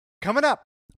Coming up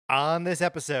on this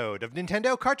episode of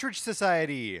Nintendo Cartridge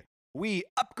Society, we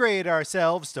upgrade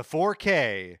ourselves to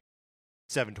 4K,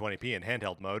 720p in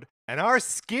handheld mode, and our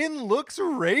skin looks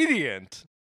radiant.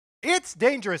 It's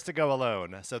dangerous to go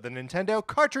alone, so the Nintendo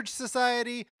Cartridge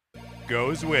Society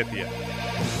goes with you.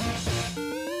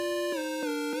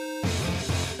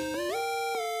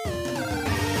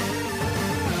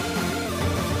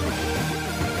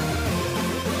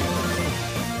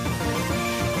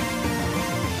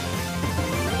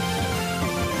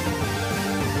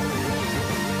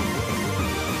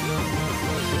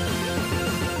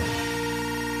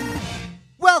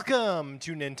 Welcome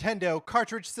to Nintendo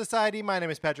Cartridge Society. My name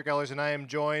is Patrick Ellers, and I am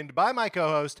joined by my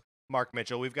co-host, Mark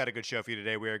Mitchell. We've got a good show for you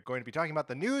today. We are going to be talking about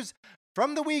the news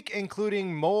from the week,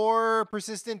 including more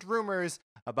persistent rumors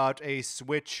about a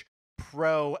Switch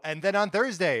Pro. And then on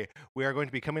Thursday, we are going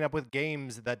to be coming up with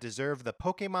games that deserve the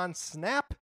Pokemon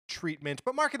Snap treatment.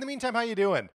 But Mark, in the meantime, how you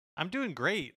doing? I'm doing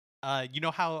great. You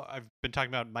know how I've been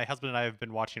talking about my husband and I have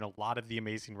been watching a lot of The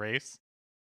Amazing Race?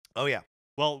 Oh, yeah.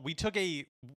 Well, we took a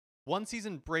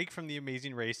one-season break from The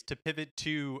Amazing Race to pivot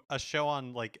to a show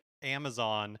on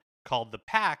Amazon called The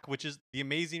Pack, which is The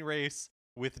Amazing Race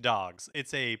with dogs.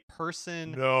 It's a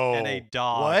person and a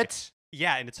dog. What?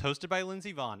 Yeah, and it's hosted by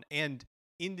Lindsey Vonn. And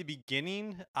in the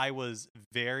beginning, I was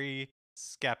very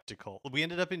skeptical. We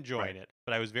ended up enjoying it,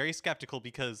 but I was very skeptical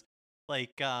because,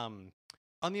 on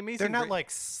The Amazing They're not like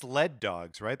sled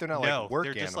dogs, right? They're not like work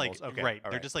they're just animals. okay, right.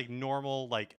 They're just like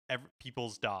normal,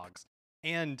 people's dogs.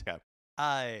 And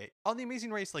on The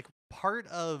Amazing Race, part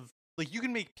of you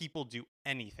can make people do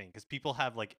anything because people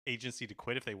have agency to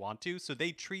quit if they want to. So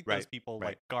they treat those people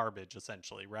like garbage,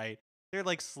 essentially, right? They're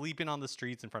sleeping on the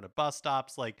streets in front of bus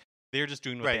stops. They're just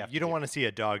doing what they have to do. You don't want to see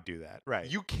a dog do that, right?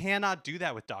 You cannot do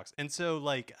that with dogs. And so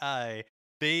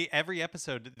they every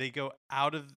episode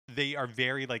they are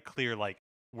very clear,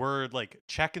 we're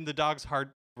checking the dog's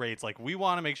heart rates. We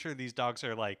want to make sure these dogs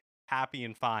are happy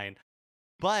and fine.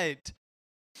 But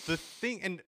the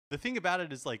thing about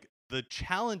it is the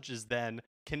challenges then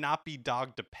cannot be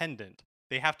dog dependent.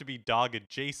 They have to be dog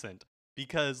adjacent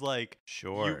because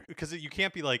because you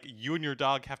can't be you and your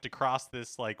dog have to cross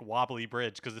this wobbly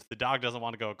bridge because if the dog doesn't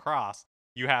want to go across,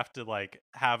 you have to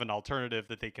have an alternative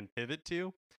that they can pivot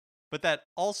to. But that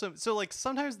also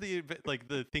sometimes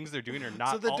the things they're doing are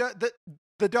not. So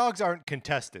the dogs aren't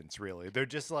contestants really. They're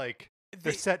just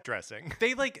they're set dressing.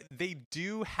 They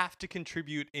do have to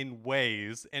contribute in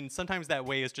ways, and sometimes that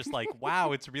way is just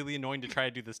wow, it's really annoying to try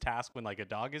to do this task when a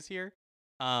dog is here.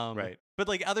 Right.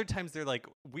 But other times they're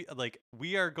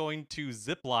we are going to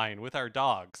zip line with our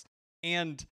dogs,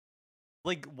 and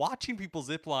watching people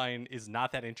zip line is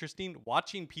not that interesting.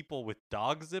 Watching people with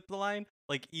dogs zip line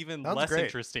even Sounds less great.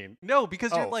 interesting. No,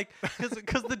 because you're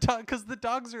because the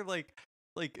dogs are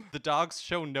the dogs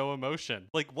show no emotion.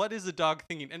 What is a dog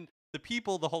thinking? And the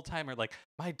people the whole time are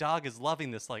my dog is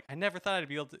loving this. I never thought I'd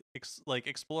be able to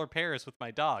explore Paris with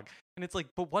my dog. And it's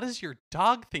but what is your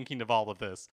dog thinking of all of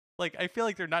this? I feel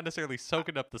they're not necessarily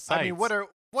soaking up the sights. I mean, what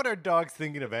are dogs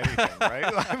thinking of anything, right?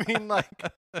 I mean,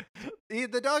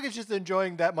 the dog is just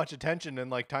enjoying that much attention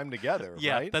and time together,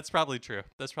 yeah, right? that's probably true.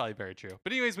 That's probably very true.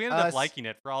 But anyways, we ended up liking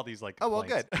it for all these Oh, well,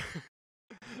 complaints.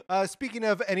 good. Speaking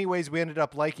of anyways, we ended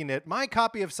up liking it. My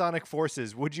copy of Sonic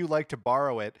Forces, would you like to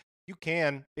borrow it? You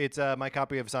can. It's my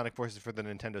copy of Sonic Forces for the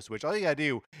Nintendo Switch. All you gotta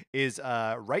do is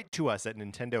write to us at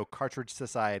Nintendo Cartridge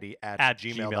Society at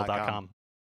gmail.com.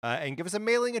 And give us a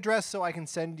mailing address so I can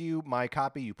send you my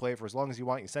copy. You play it for as long as you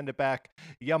want. You send it back.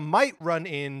 You might run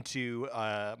into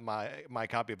my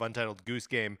copy of Untitled Goose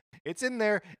Game. It's in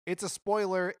there. It's a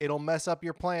spoiler. It'll mess up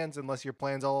your plans unless your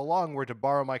plans all along were to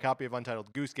borrow my copy of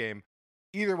Untitled Goose Game.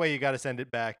 Either way, you got to send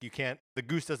it back. You can't. The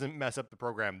goose doesn't mess up the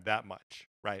program that much,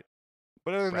 right?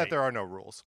 But other than that, there are no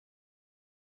rules.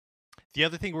 The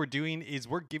other thing we're doing is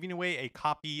we're giving away a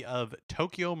copy of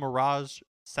Tokyo Mirage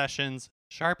Sessions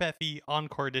Sharp FE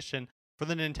Encore Edition for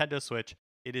the Nintendo Switch.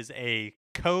 It is a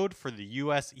code for the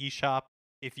US eShop.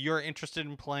 If you're interested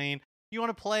in playing, you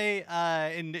want to play,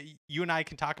 and you and I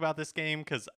can talk about this game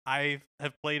because I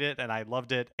have played it and I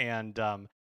loved it, and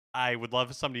I would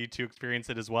love somebody to experience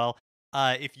it as well.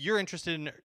 If you're interested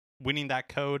in winning that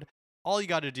code, all you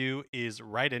got to do is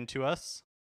write into us.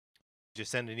 Just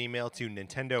send an email to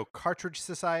Nintendo Cartridge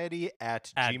Society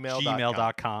at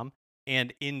gmail.com.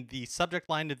 And in the subject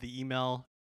line of the email,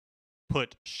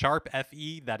 put Sharp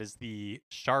FE. That is the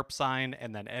sharp sign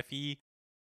and then FE.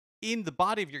 In the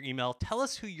body of your email, tell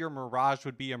us who your Mirage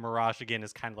would be. A Mirage, again,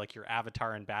 is kind of your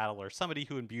avatar in battle or somebody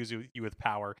who imbues you with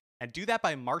power. And do that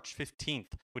by March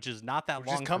 15th, which is not that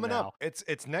long. Which is coming from now. up.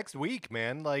 It's next week,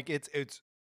 man.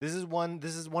 This is one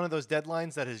of those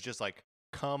deadlines that has just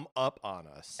come up on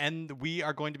us. And we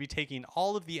are going to be taking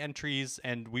all of the entries,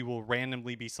 and we will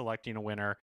randomly be selecting a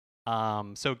winner.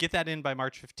 So get that in by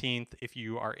March 15th if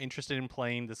you are interested in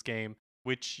playing this game,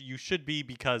 which you should be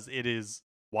because it is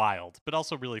wild, but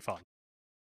also really fun.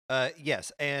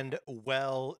 Yes, and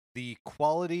the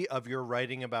quality of your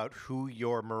writing about who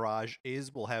your Mirage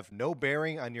is will have no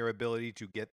bearing on your ability to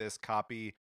get this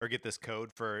copy or get this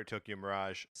code for Tokyo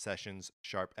Mirage Sessions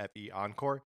Sharp FE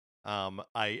Encore.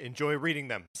 I enjoy reading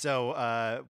them,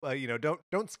 so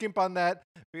don't skimp on that.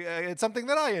 It's something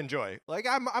that I enjoy. Like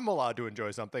I'm allowed to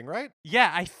enjoy something, right?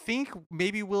 Yeah, I think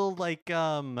maybe we'll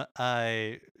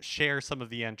share some of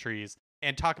the entries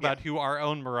and talk about who our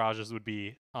own Mirages would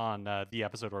be on the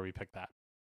episode where we pick that.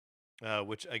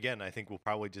 Which again I think will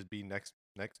probably just be next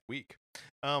week.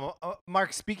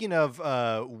 Mark, speaking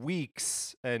of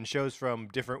weeks and shows from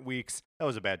different weeks, that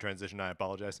was a bad transition. I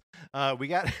apologize. We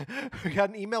got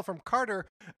an email from Carter.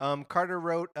 Carter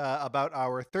wrote about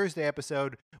our Thursday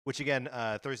episode, which again,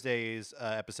 Thursday's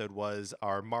episode was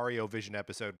our Mario Vision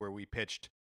episode where we pitched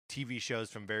TV shows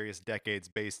from various decades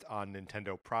based on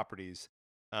Nintendo properties.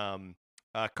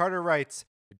 Carter writes,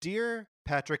 "Dear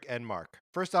Patrick and Mark,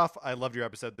 first off, I loved your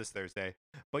episode this Thursday,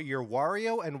 but your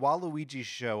Wario and Waluigi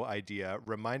show idea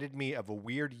reminded me of a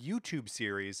weird YouTube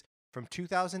series from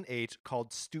 2008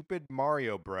 called Stupid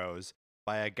Mario Bros.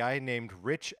 By a guy named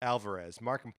Rich Alvarez."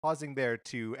 Mark, I'm pausing there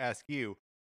to ask you,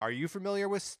 are you familiar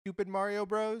with Stupid Mario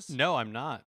Bros? No, I'm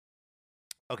not.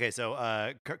 Okay, so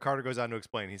Carter goes on to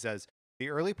explain. He says, "The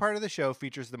early part of the show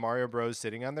features the Mario Bros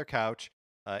sitting on their couch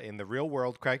in the real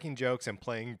world, cracking jokes and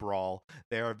playing Brawl.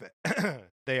 They are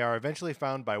they are eventually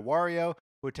found by Wario,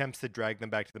 who attempts to drag them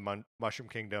back to the Mushroom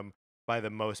Kingdom by the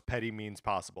most petty means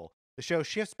possible. The show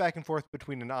shifts back and forth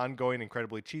between an ongoing,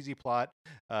 incredibly cheesy plot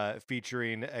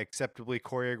featuring acceptably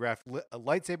choreographed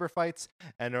lightsaber fights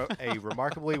and a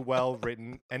remarkably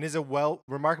well-written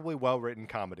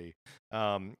comedy,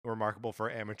 remarkable for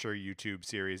amateur YouTube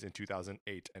series in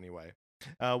 2008 anyway.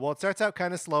 Well, it starts out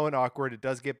kind of slow and awkward. It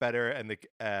does get better, and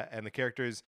the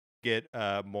characters get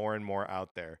more and more out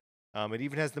there. It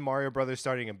even has the Mario Brothers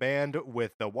starting a band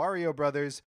with the Wario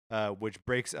Brothers, which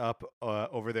breaks up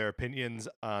over their opinions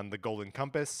on the Golden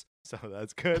Compass. So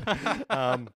that's good.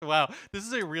 Wow, this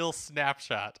is a real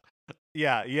snapshot.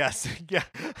 Yeah. Yes. Yeah.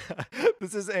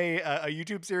 This is a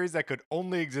YouTube series that could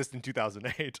only exist in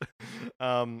 2008.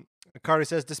 Carter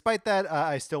says, "Despite that,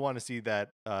 I still want to see that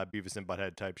Beavis and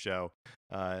Butthead type show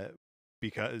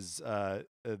because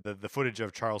the footage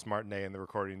of Charles Martinet in the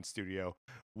recording studio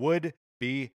would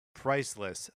be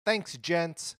priceless. Thanks,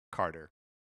 gents." Carter.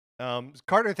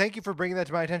 Carter, thank you for bringing that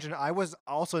to my attention. I was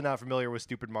also not familiar with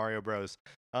Stupid Mario Bros.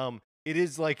 It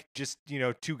is like just,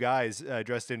 two guys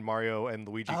dressed in Mario and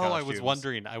Luigi costumes.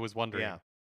 I was wondering.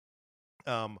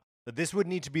 Yeah. This would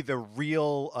need to be the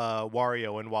real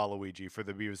Wario and Waluigi for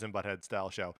the Beavis and Butthead style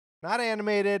show. Not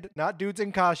animated, not dudes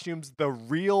in costumes, the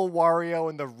real Wario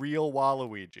and the real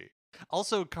Waluigi.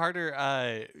 Also,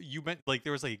 Carter, you meant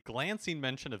there was a glancing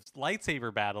mention of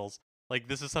lightsaber battles. Like,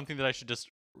 this is something that I should just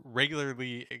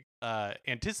regularly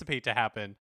anticipate to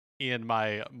happen in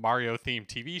my Mario themed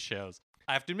TV shows.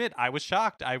 I have to admit, I was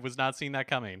shocked. I was not seeing that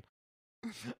coming.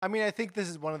 I mean, I think this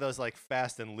is one of those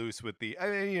fast and loose with the. I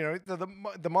mean,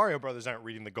 the Mario Brothers aren't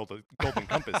reading the Golden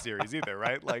Compass series either,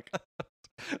 right?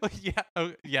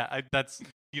 Yeah. That's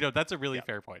a really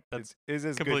fair point. That's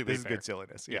completely good. This is fair. good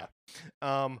silliness. Yeah.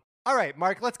 All right,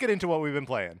 Mark. Let's get into what we've been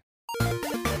playing.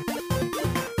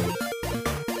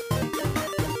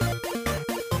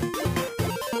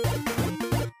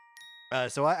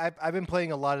 So I've been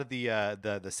playing a lot of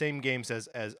the same games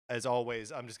as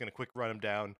always. I'm just gonna quick run them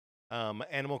down.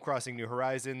 Animal Crossing New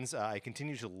Horizons. I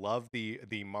continue to love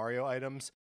the Mario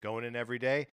items. Going in every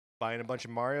day, buying a bunch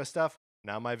of Mario stuff.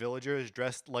 Now my villager is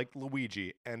dressed like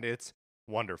Luigi, and it's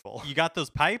wonderful. You got those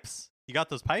pipes?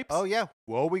 Oh yeah.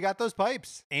 Whoa, we got those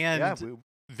pipes. And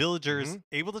villagers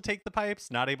able to take the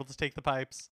pipes, not able to take the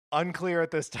pipes. Unclear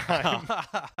at this time.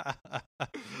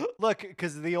 Look,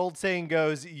 because the old saying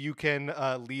goes, you can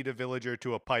lead a villager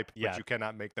to a pipe, but you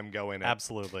cannot make them go in it.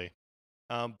 Absolutely.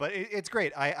 But it's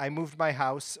great. I moved my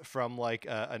house from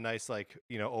a nice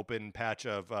open patch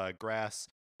of grass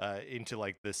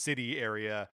into the city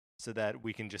area so that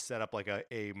we can just set up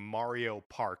a Mario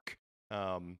Park,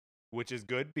 which is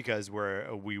good because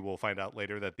we will find out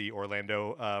later that the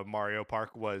Orlando Mario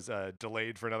Park was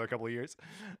delayed for another couple of years.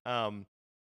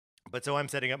 But so I'm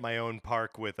setting up my own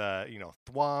park with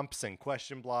thwomps and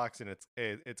question blocks, and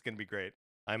it's gonna be great.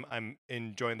 I'm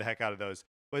enjoying the heck out of those.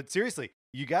 But seriously,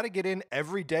 you got to get in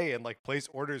every day and place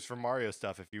orders for Mario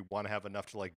stuff if you want to have enough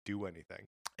to do anything.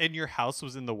 And your house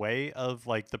was in the way of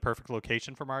like the perfect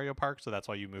location for Mario Park, so that's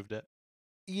why you moved it.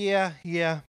 Yeah.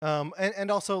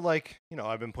 And also like,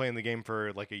 I've been playing the game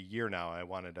for like a year now. I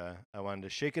wanted to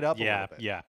shake it up a little Yeah, bit.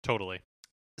 yeah, totally.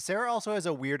 Sarah also has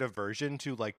a weird aversion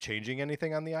to like changing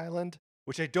anything on the island,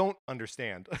 which I don't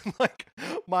understand. Like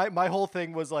my whole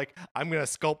thing was like, I'm gonna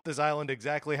sculpt this island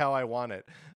exactly how I want it.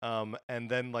 And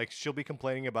then like she'll be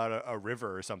complaining about a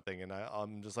river or something, and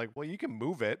I'm just like, well, you can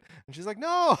move it, and she's like,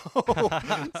 no.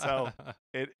 So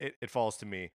it falls to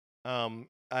me.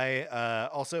 I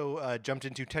also jumped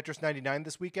into Tetris 99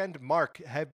 this weekend. Mark,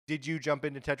 did you jump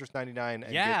into Tetris 99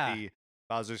 and get Yeah, the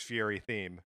Bowser's Fury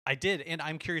theme? I did, and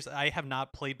I'm curious. I have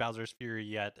not played Bowser's Fury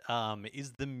yet.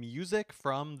 Is the music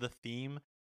from the theme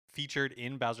featured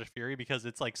in Bowser's Fury? Because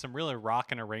it's like some really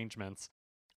rockin' arrangements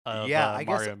of Yeah, I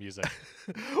guess Mario music.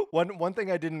 one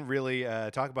thing I didn't really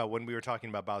talk about when we were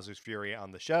talking about Bowser's Fury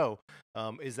on the show,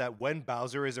 is that when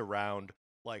Bowser is around,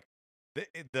 like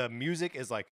the music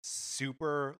is like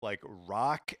super like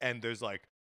rock, and there's like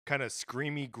kind of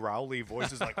screamy, growly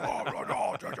voices like,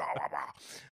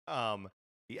 um,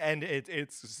 and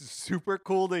it's super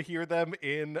cool to hear them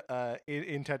in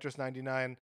Tetris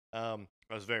 99. I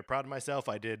was very proud of myself.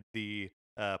 I did the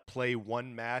play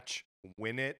one match,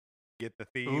 win it, get the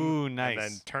theme, Ooh, and then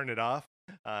nice. turn it off.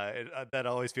 That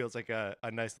always feels like a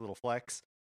nice little flex.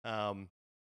 Um,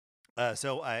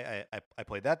 so I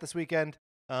played that this weekend.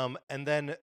 And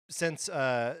then since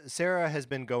Sarah has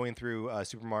been going through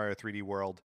Super Mario 3D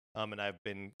World, and I've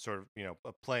been sort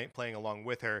of playing along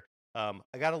with her, I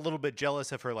got a little bit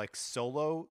jealous of her like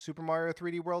solo Super Mario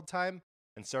 3D World time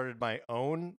and started my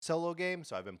own solo game.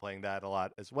 So I've been playing that a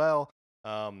lot as well.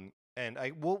 And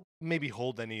I will maybe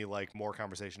hold any like more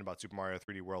conversation about Super Mario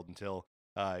 3D World until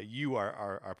you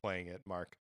are playing it,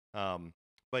 Mark.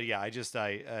 But yeah, I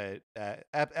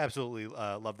absolutely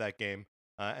love that game.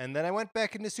 And then I went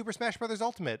back into Super Smash Bros.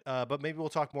 Ultimate, but maybe we'll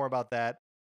talk more about that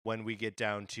when we get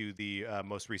down to the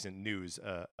most recent news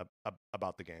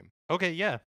about the game. Okay,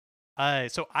 yeah.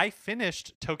 So I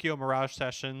finished Tokyo Mirage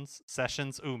Sessions.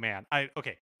 Oh man,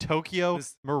 Tokyo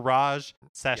This, Mirage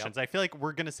yep. Sessions. I feel like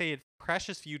we're gonna say it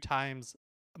precious few times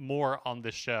more on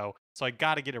this show, so I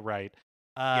got to get it right.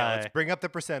 Yeah, let's bring up the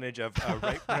percentage of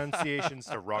right pronunciations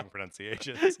to wrong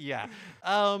pronunciations. Yeah.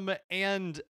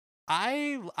 And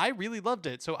I really loved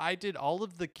it. So I did all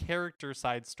of the character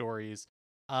side stories.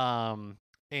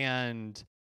 And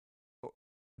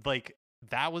like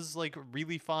that was like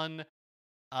really fun.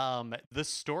 The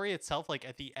story itself, like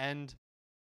at the end,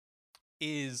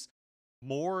 is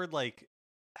more like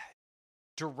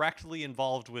directly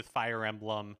involved with Fire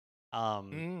Emblem.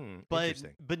 Um, but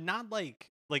Interesting. not like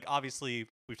obviously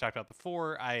we've talked about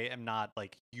before. I am not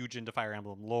like huge into Fire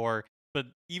Emblem lore, but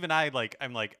even I'm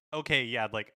like okay, yeah,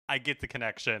 like I get the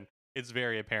connection. It's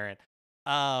very apparent.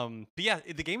 But yeah,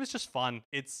 the game is just fun.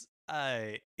 It's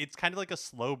kind of like a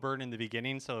slow burn in the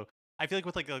beginning, so I feel like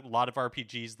with like a lot of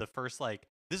RPGs, the first like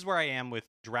this is where I am with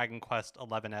Dragon Quest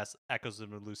 11S Echoes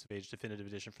of an Elusive Age Definitive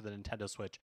Edition for the Nintendo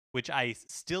Switch, which I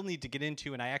still need to get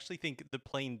into, and I actually think that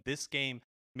playing this game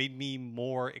made me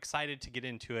more excited to get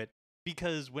into it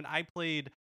because when I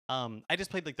played, I just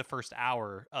played like the first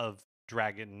hour of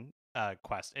Dragon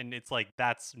Quest, and it's like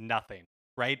that's nothing,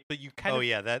 right? But you kind Oh of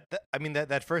yeah, I mean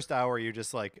that first hour you're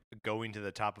just like going to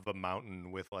the top of a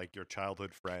mountain with like your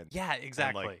childhood friend. yeah, And like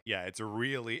exactly. yeah, it's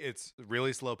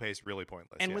really slow paced, really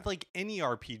pointless. And Yeah. with like any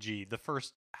RPG, the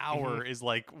first Hmm. hour is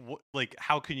like like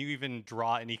how can you even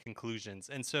draw any conclusions?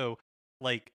 And so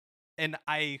like and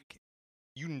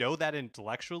you know that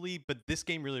intellectually, but this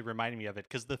game really reminded me of it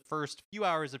because the first few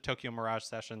hours of Tokyo Mirage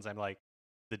Sessions, I'm like,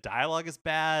 the dialogue is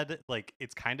bad, like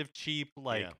it's kind of cheap,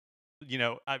 Yeah.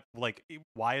 like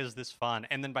why is this fun?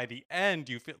 And then by the end,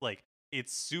 you feel like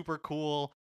it's super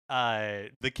cool.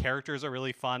 The characters are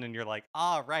really fun, and you're like,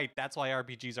 ah, right, that's why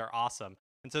RPGs are awesome.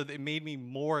 And so it made me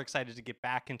more excited to get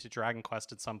back into Dragon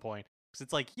Quest at some point because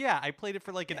it's like, yeah, I played it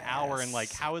for like an hour, and like,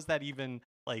 Yes. how is that even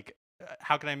like?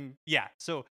 How can I? Yeah,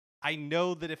 so I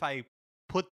know that if I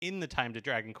put in the time to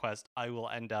Dragon Quest,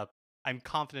 I'm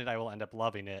confident I will end up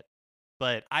loving it.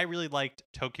 But I really liked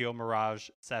Tokyo Mirage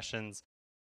Sessions.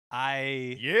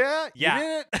 I, Yeah, you yeah,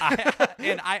 did I, it.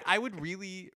 and I would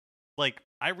really, like,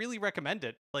 I really recommend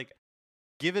it. Like,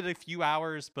 give it a few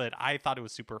hours, but I thought it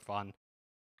was super fun.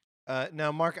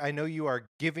 Now, Mark, I know you are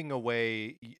giving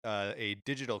away a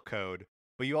digital code,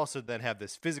 but you also then have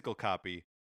this physical copy.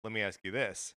 Let me ask you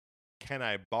this: can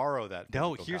I borrow that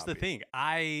No, physical here's the copy?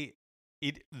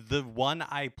 thing. The one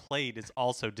I played is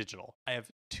also digital. I have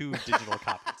two digital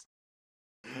copies.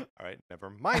 All right, never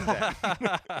mind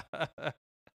then.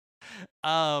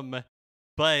 um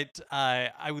but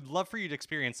I would love for you to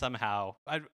experience somehow.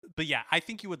 But yeah, I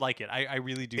think you would like it. I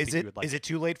really do think you would like Is it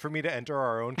too late for me to enter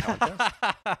our own contest?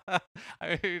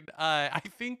 I mean, I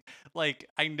think like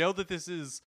I know that this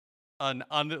is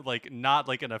like not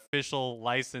like an official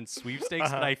licensed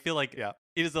sweepstakes, but I feel like Yeah.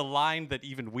 it is a line that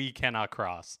even we cannot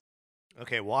cross.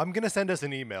 Okay, well, I'm gonna send us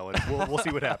an email and we'll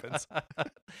see what happens.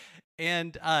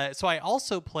 And so I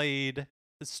also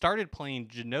started playing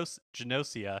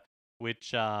Genosia,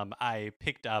 which I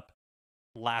picked up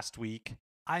last week.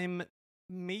 I'm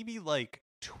maybe like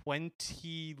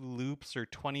 20 loops or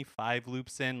 25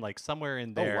 loops in, like somewhere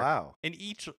in Oh there. wow! And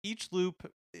each loop,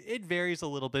 it varies a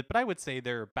little bit, but I would say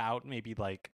they're about maybe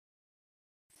like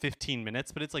 15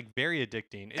 minutes, but it's like very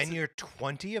addicting. And you're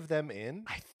 20 of them in?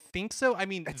 I think so. I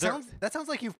mean, That sounds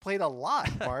like you've played a lot,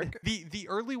 Mark. the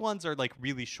early ones are like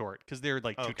really short because they're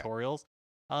like Okay. tutorials.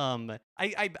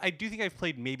 I do think I've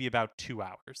played maybe about 2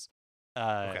 hours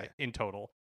in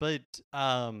total, but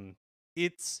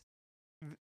it's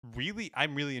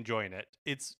I'm really enjoying it.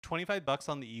 It's $25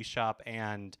 on the eShop,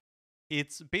 and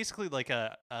it's basically like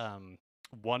a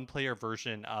one player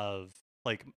version of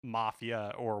like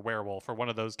Mafia or Werewolf or one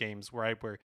of those games where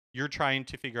you're trying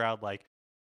to figure out like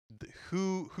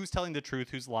who's telling the truth,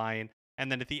 who's lying,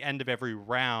 and then at the end of every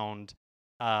round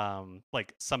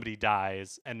like somebody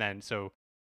dies, and then so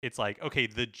it's like, okay,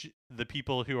 the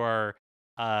people who are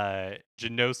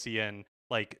Genosian,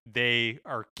 like they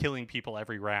are killing people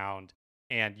every round,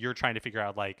 and you're trying to figure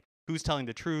out like who's telling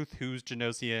the truth, who's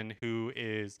Genosian, who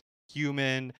is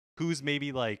human, who's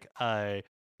maybe like a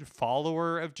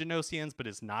follower of Genosians but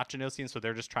is not Genosian, so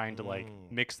they're just trying to like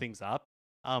mix things up.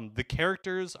 The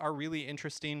characters are really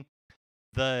interesting.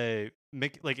 It's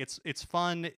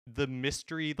fun. The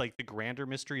mystery, like the grander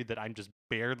mystery that I'm just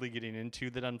barely getting into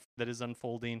that is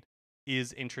unfolding,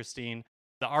 is interesting.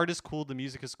 The art is cool. The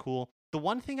music is cool. The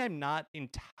one thing I'm not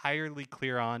entirely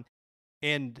clear on,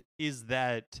 and is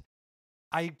that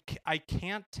I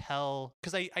can't tell,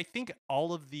 because I think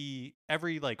all of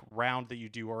every like round that you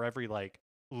do or every like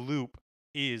loop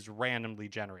is randomly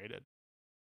generated.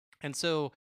 And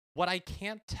so what I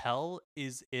can't tell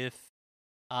is if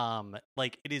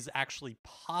like it is actually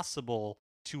possible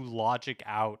to logic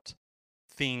out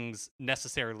things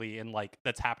necessarily in like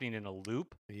that's happening in a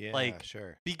loop. Yeah, Like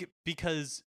sure.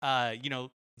 because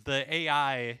the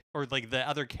AI or like the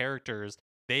other characters,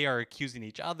 they are accusing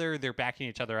each other, they're backing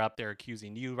each other up, they're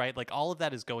accusing you, right? Like all of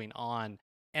that is going on,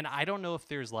 and I don't know if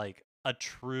there's like a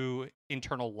true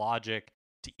internal logic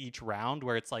to each round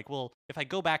where it's like, well, if I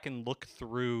go back and look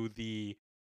through the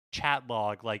chat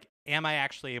log, like am I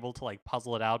actually able to like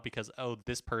puzzle it out because, oh,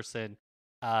 this person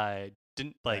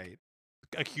didn't like Right.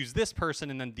 accuse this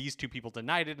person, and then these two people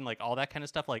denied it, and like all that kind of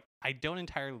stuff. Like I don't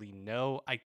entirely know.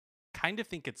 I kind of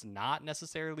think it's not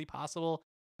necessarily possible,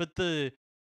 but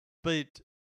but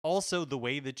also the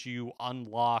way that you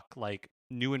unlock like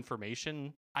new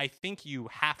information, I think you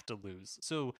have to lose.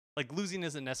 So like losing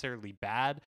isn't necessarily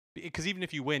bad, because even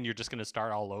if you win, you're just going to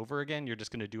start all over again. You're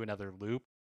just going to do another loop.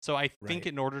 So I think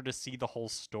Right. in order to see the whole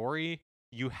story,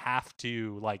 you have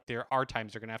to like there are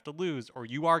times you're going to have to lose, or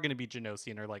you are going to be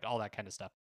Genosian, or like all that kind of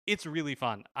stuff. It's really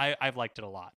fun. I've liked it a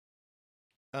lot.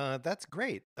 That's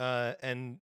great.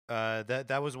 And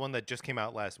that was one that just came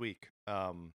out last week.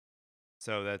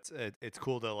 So it's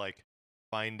cool to like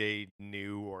find a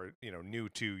new, or new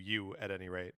to you at any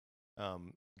rate,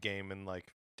 game, and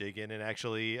like dig in and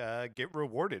actually get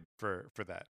rewarded for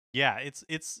that. Yeah,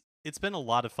 it's been a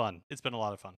lot of fun. It's been a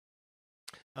lot of fun.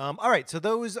 All right, so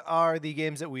those are the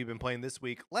games that we've been playing this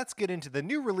week. Let's get into the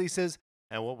new releases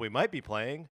and what we might be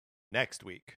playing next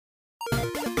week.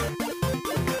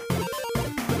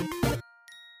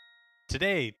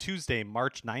 Today, Tuesday,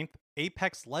 March 9th,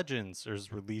 Apex Legends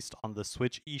is released on the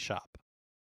Switch eShop.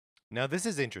 Now, this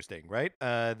is interesting, right?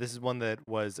 This is one that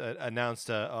was announced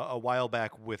a while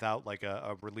back without like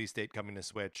a release date coming to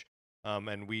Switch.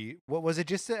 And what was it,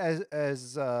 just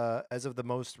as of the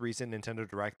most recent Nintendo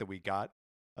Direct that we got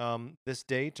this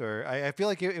date, or I feel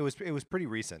like it was pretty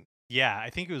recent. Yeah, I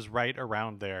think it was right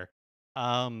around there.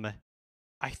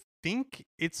 I think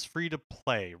it's free to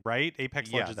play, right?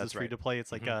 Apex Legends is free to play.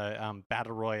 It's like a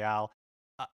battle royale.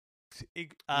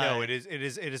 No, it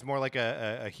is more like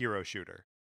a hero shooter.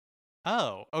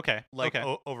 Oh, okay. Like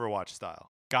okay. Overwatch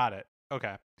style. Got it.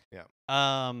 Okay. Yeah.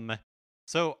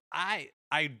 So I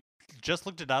just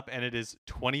looked it up, and it is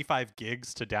 25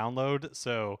 gigs to download.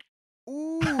 So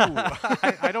Ooh.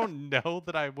 I don't know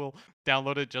that I will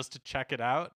download it just to check it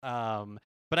out.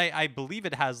 But I believe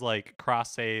it has like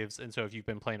cross saves, and so if you've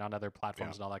been playing on other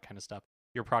platforms and all that kind of stuff,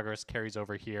 your progress carries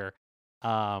over here.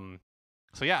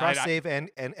 So yeah, cross save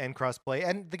and cross play,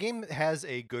 and the game has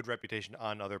a good reputation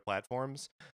on other platforms.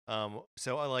 So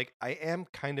I am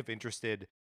kind of interested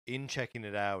in checking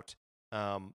it out.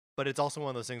 But it's also one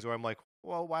of those things where I'm like,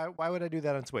 well, why would I do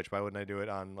that on Switch? Why wouldn't I do it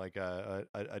on like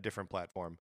a different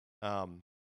platform?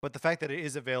 But the fact that it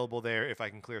is available there, if I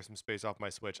can clear some space off my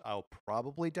Switch, I'll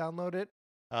probably download it,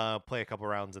 play a couple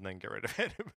rounds, and then get rid of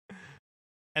it.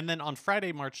 And then on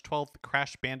Friday, March 12th,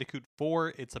 Crash Bandicoot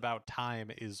 4, It's About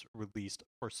Time, is released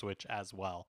for Switch as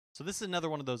well. So this is another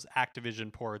one of those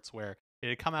Activision ports where it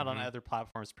had come out on other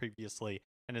platforms previously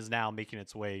and is now making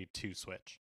its way to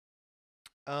Switch.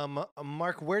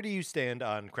 Mark, where do you stand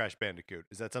on Crash Bandicoot?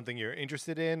 Is that something you're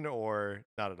interested in or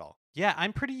not at all? Yeah,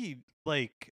 I'm pretty, I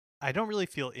don't really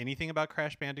feel anything about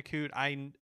Crash Bandicoot.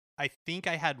 I think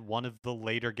I had one of the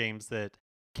later games that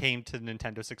came to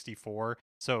Nintendo 64.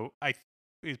 So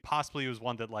it possibly was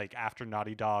one that after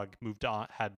Naughty Dog moved on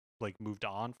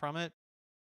from it.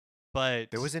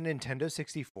 But there was a Nintendo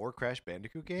 64 Crash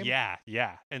Bandicoot game? Yeah.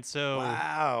 And so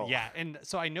wow. Yeah, and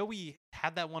so I know we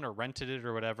had that one or rented it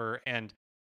or whatever, and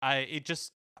I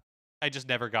just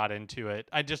never got into it.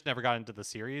 I just never got into the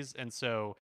series, and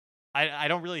so I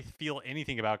don't really feel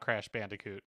anything about Crash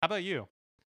Bandicoot. How about you?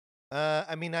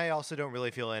 I mean, I also don't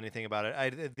really feel anything about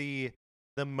it.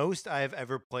 The most I've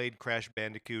ever played Crash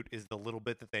Bandicoot is the little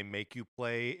bit that they make you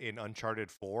play in Uncharted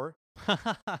 4.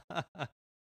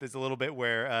 There's a little bit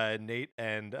where Nate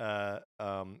and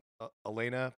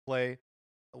Elena play.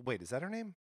 Wait, is that her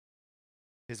name?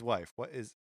 His wife.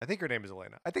 I think her name is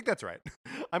Elena. I think that's right.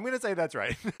 I'm gonna say that's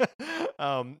right.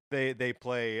 They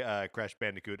play Crash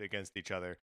Bandicoot against each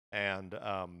other, and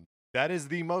that is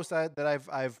the most that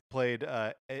I've played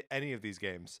any of these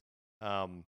games. I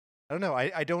don't know.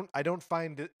 I don't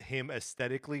find him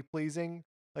aesthetically pleasing.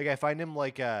 Like I find him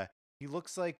he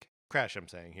looks like Crash. I'm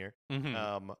saying here.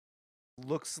 Mm-hmm.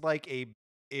 Looks like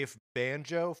if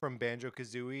Banjo from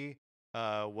Banjo-Kazooie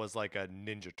was like a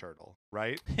Ninja Turtle,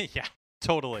 right? Yeah,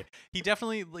 totally. He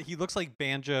looks like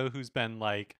Banjo who's been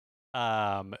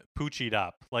poochied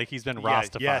up, like he's been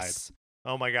rostified. Yes.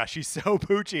 Oh my gosh, he's so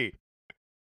poochy.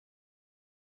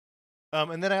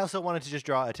 And then I also wanted to just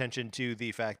draw attention to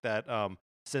the fact that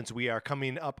since we are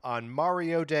coming up on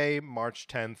Mario Day, March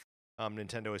 10th,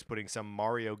 Nintendo is putting some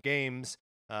Mario games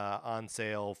on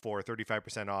sale for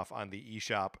 35% off on the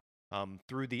eShop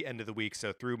through the end of the week,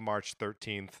 so through March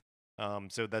 13th.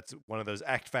 So that's one of those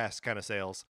act fast kind of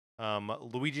sales.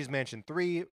 Luigi's Mansion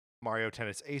 3, Mario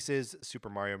Tennis Aces, Super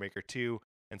Mario Maker 2,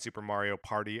 and Super Mario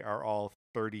Party are all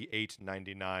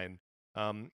 $38.99,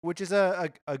 which is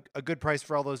a good price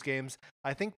for all those games.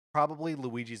 I think probably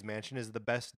Luigi's Mansion is the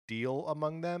best deal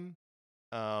among them.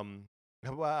 How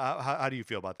do you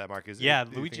feel about that, Mark?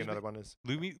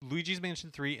 Luigi's Mansion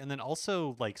 3, and then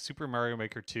also Super Mario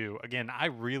Maker 2. Again, I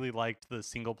really liked the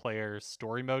single player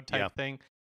story mode type thing.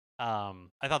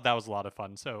 I thought that was a lot of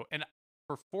fun. So, and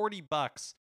for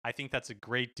 $40, I think that's a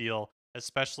great deal,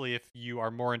 especially if you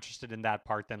are more interested in that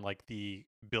part than the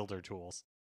builder tools.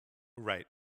 Right.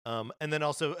 And then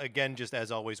also, again, just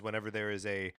as always, whenever there is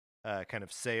a kind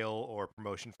of sale or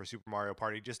promotion for Super Mario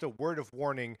Party, just a word of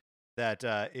warning that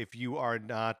if you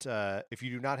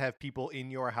do not have people in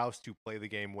your house to play the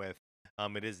game with,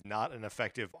 it is not an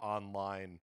effective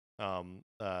online,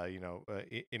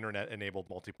 internet-enabled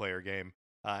multiplayer game,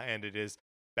 and it is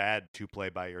bad to play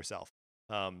by yourself.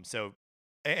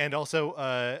 And also,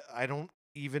 I don't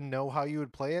even know how you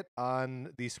would play it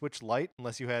on the Switch Lite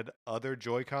unless you had other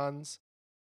Joy-Cons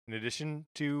in addition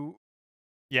to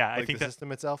I think the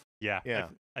system itself.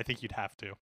 I think you'd have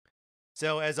to.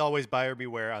 So as always, buyer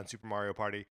beware on Super Mario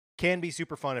Party. Can be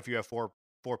super fun if you have four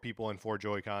people and 4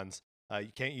 Joy-Cons.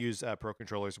 You can't use Pro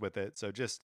Controllers with it. So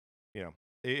just,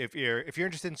 if you're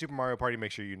interested in Super Mario Party,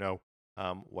 make sure you know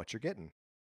what you're getting.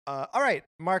 All right,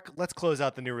 Mark, let's close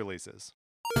out the new releases.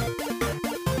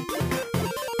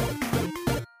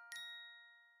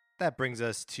 That brings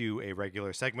us to a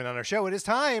regular segment on our show. It is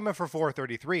time for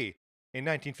 433. In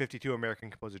 1952,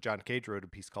 American composer John Cage wrote a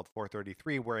piece called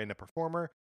 433, wherein a performer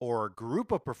or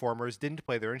group of performers didn't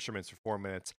play their instruments for 4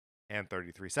 minutes and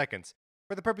 33 seconds.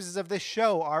 For the purposes of this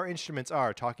show, our instruments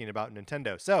are talking about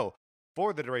Nintendo. So,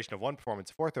 for the duration of one performance,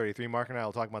 433, Mark and I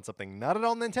will talk about something not at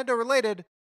all Nintendo related,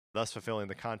 thus fulfilling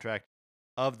the contract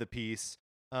of the piece.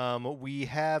 We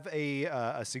have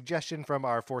a suggestion from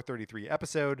our 433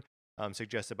 episode,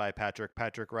 suggested by Patrick.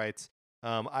 Patrick writes,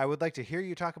 I would like to hear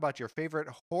you talk about your favorite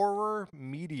horror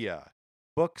media,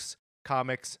 books,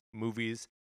 comics, movies,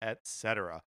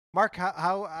 etc. Mark,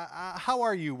 how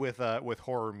are you with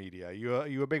horror media?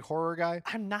 You a big horror guy?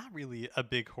 I'm not really a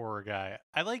big horror guy.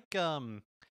 I like suspenseful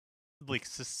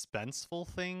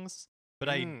things. but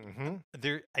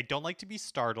Mm-hmm. I don't like to be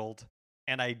startled,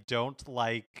 and I don't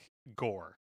like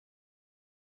gore.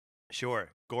 Sure.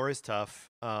 Gore is tough.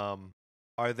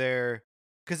 Are there?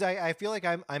 Because I feel like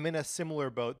I'm in a similar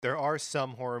boat. There are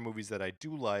some horror movies that I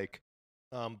do like,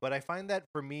 but I find that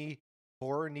for me,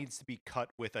 horror needs to be cut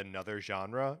with another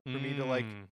genre for me to like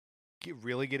Mm.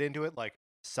 really get into it. Like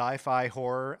sci-fi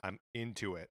horror, I'm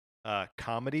into it.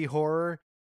 Comedy horror,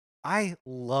 I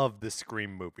love the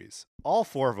Scream movies. All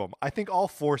four of them. I think all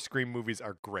four Scream movies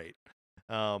are great.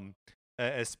 Um,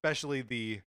 Especially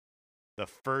the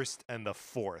first and the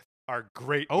fourth are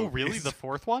great Oh, movies. really? The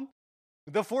fourth one?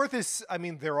 The fourth is, I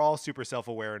mean, they're all super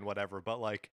self-aware and whatever, but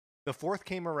like the fourth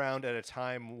came around at a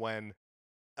time when,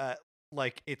 uh,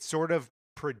 like it sort of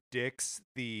predicts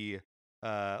the,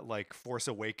 like Force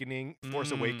Awakens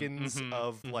Mm-hmm.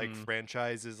 of like Mm-hmm.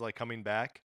 franchises like coming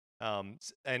back,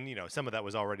 and you know some of that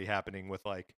was already happening with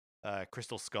like,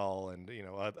 Crystal Skull and you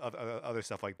know other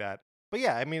stuff like that. But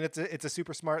yeah, I mean it's a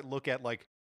super smart look at like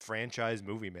franchise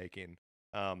movie making,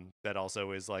 that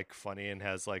also is like funny and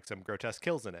has like some grotesque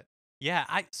kills in it. Yeah,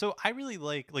 I really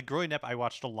like growing up I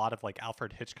watched a lot of like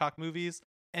Alfred Hitchcock movies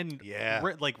and Yeah.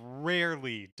 like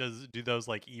rarely do those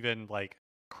like even like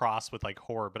cross with like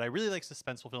horror, but I really like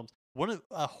suspenseful films. One of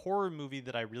a horror movie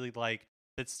that I really like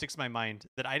that sticks in my mind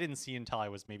that I didn't see until I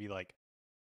was maybe like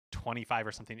 25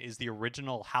 or something is the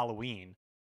original Halloween.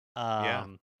 Yeah.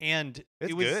 And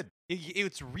It's good.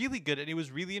 it's really good, and it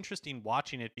was really interesting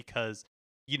watching it because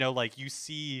you know like you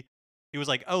see it was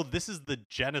like, oh, this is the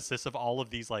genesis of all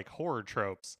of these like horror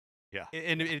tropes. Yeah.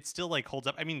 And it still like holds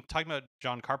up. I mean, talking about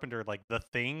John Carpenter, like The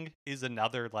Thing is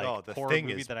another like Oh, the horror thing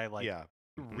movie is, that I like yeah.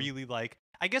 Mhm. really like.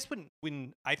 I guess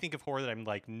when I think of horror that I'm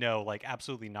like, no, like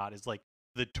absolutely not, is like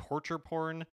the torture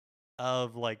porn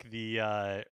of like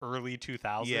the early Yeah.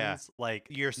 2000s like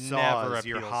Your never Saws,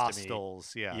 your appeals to me.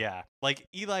 Hostels, yeah. Yeah. Like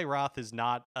Eli Roth is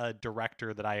not a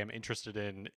director that I am interested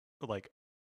in like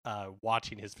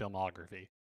watching his filmography.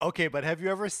 Okay, but have you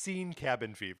ever seen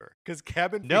Cabin Fever? Because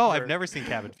Cabin No, I've Fever, never seen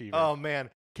Cabin Fever. oh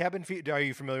man, Cabin Fever. Are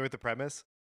you familiar with the premise?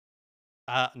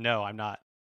 No, I'm not.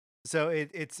 So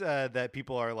it's that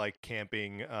people are like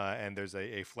camping, and there's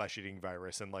a flesh-eating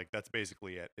virus, and like that's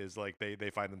basically it. Is like they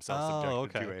find themselves Oh,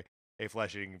 subjected okay. to a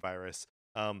flesh-eating virus.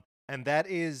 And that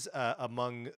is,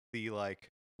 among the like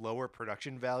lower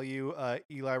production value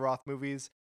Eli Roth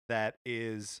movies. That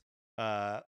is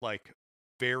like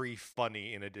very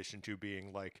funny in addition to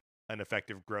being like an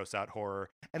effective gross out horror,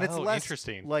 and it's Oh, less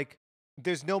interesting. like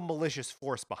there's no malicious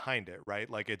force behind it, right?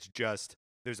 Like it's just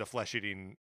there's a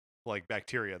flesh-eating like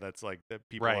bacteria that's like that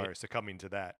people Right. are succumbing to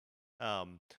that.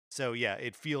 Um, so yeah,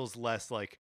 it feels less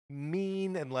like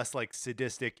mean and less like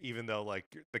sadistic, even though like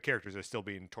the characters are still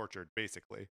being tortured,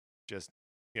 basically, just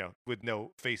you know, with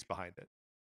no face behind it.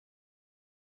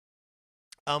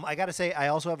 I gotta say, I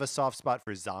also have a soft spot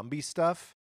for zombie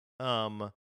stuff.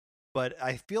 Um, but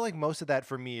I feel like most of that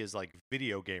for me is like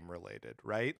video game related,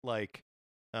 right? Like,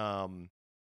 um,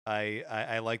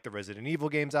 I like the Resident Evil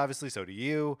games, obviously. So do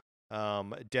you.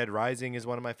 Dead Rising is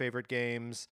one of my favorite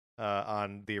games,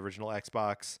 on the original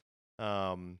Xbox.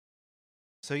 Um,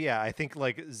 so yeah, I think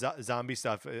like zombie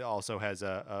stuff also has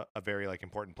a very like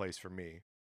important place for me.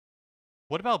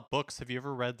 What about books? Have you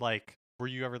ever read like were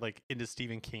you ever like into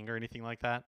Stephen King or anything like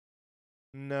that?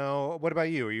 No, what about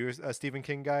you? Are you a Stephen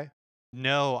King guy?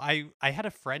 No, I had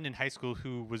a friend in high school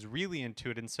who was really into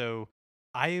it, and so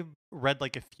I read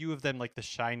like a few of them, like The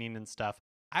Shining and stuff.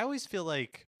 I always feel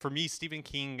like for me, Stephen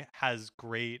King has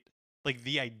great like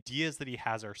the ideas that he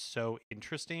has are so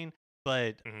interesting,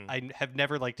 but Mhm. have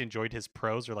never like enjoyed his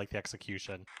prose or like the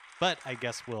execution. But I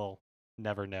guess we'll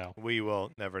never know. We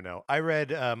will never know. I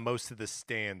read most of The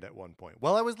Stand at one point.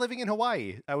 While I was living in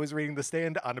Hawaii, I was reading The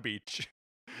Stand on a beach.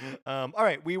 All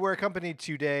right, we were accompanied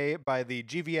today by the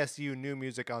GVSU New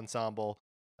Music Ensemble,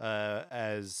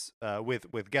 as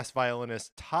with guest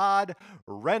violinist Todd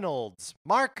Reynolds.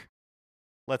 Mark,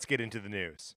 let's get into the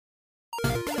news.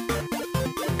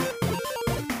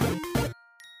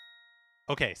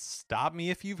 Okay, stop me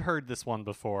if you've heard this one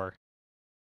before.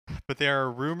 But there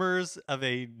are rumors of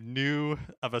a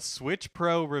Switch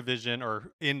Pro revision,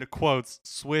 or in quotes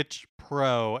Switch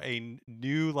Pro,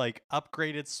 new like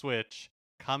upgraded Switch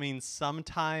coming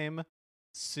sometime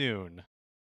soon.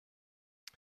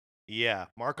 Yeah,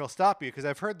 Mark, I'll stop you because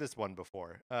I've heard this one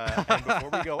before. And before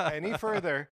we go any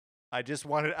further, I just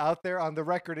want it out there on the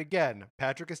record again.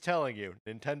 Patrick is telling you,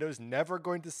 Nintendo's never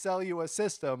going to sell you a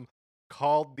system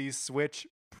called the Switch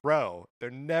Pro. They're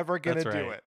never going to That's do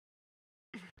right. it.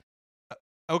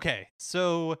 Okay,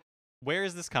 so where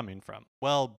is this coming from?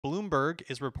 Well, Bloomberg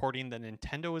is reporting that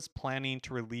Nintendo is planning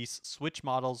to release Switch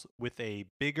models with a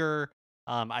bigger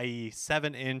i.e.,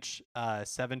 7-inch,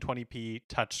 720p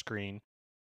touchscreen.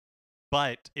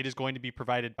 But it is going to be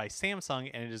provided by Samsung,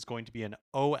 and it is going to be an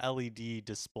OLED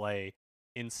display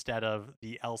instead of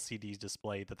the LCD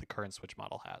display that the current Switch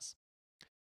model has.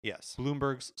 Yes.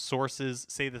 Bloomberg's sources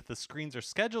say that the screens are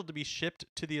scheduled to be shipped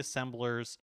to the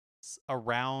assemblers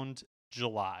around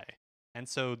July. And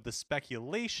so the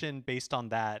speculation based on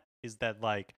that is that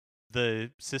like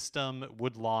the system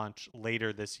would launch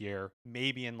later this year,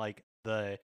 maybe in like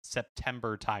the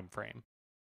September timeframe.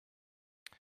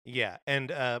 Yeah, and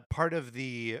part of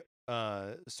the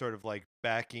sort of like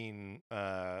backing,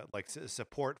 like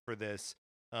support for this,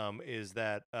 is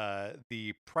that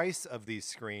the price of these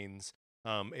screens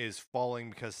is falling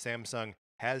because Samsung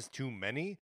has too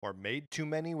many or made too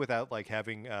many without like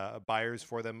having buyers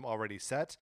for them already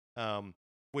set.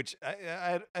 Which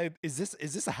is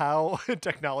this how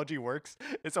technology works?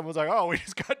 Is someone's like, oh, we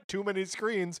just got too many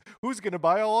screens. Who's gonna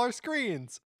buy all our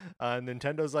screens?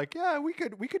 Nintendo's like, yeah, we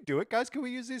could do it, guys. Can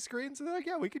we use these screens? And they're like,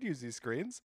 yeah, we could use these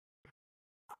screens.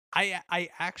 I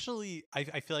actually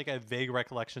I feel like I have vague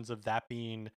recollections of that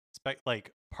being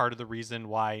like part of the reason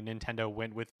why Nintendo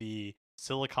went with the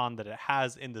silicon that it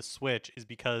has in the Switch is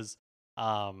because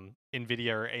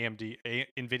Nvidia or AMD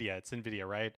Nvidia, it's Nvidia,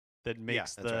 right? That Yeah,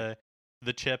 makes that's right.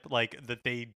 the chip, like that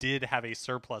they did have a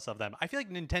surplus of them. I feel like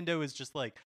Nintendo is just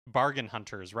like bargain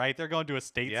hunters, right? They're going to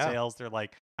estate Yeah, sales. They're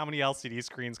like, how many LCD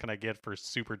screens can I get for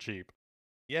super cheap?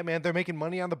 yeah, man, they're making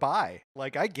money on the buy.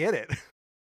 Like, I get it.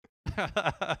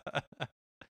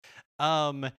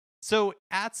 um so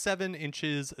at 7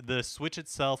 inches, the Switch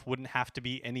itself wouldn't have to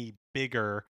be any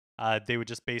bigger. They would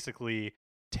just basically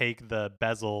take the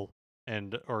bezel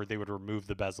and or they would remove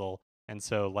the bezel. And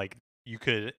so like you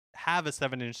could have a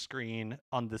 7-inch screen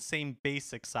on the same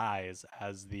basic size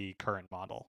as the current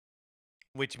model.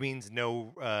 Which means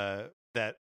no,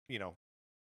 that you know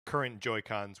current Joy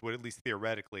Cons would at least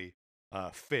theoretically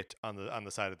fit on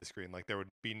the side of the screen. Like there would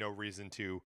be no reason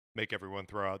to make everyone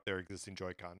throw out their existing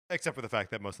Joy-Con, except for the fact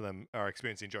that most of them are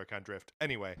experiencing Joy-Con drift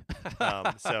anyway.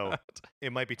 So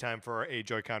it might be time for a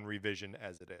Joy-Con revision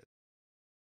as it is.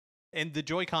 And the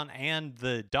Joy-Con and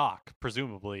the dock,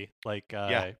 presumably, like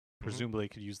Yeah. presumably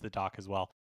could use the dock as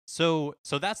well. So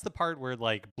that's the part where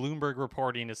like Bloomberg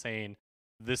reporting is saying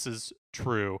this is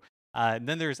true. And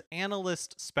then there's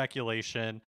analyst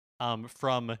speculation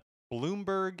from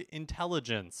Bloomberg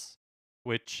Intelligence,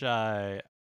 which I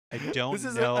This don't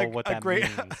is know what a that great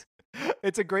means.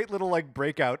 it's a great little like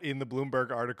breakout in the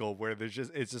Bloomberg article where it's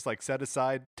just like set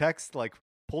aside text like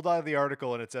pulled out of the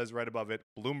article and it says right above it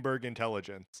Bloomberg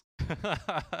Intelligence.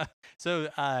 So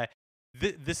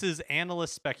this is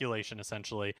analyst speculation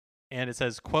essentially, and it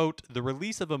says, "quote The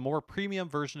release of a more premium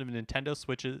version of Nintendo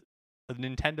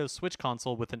Switch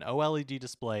console with an OLED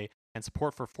display and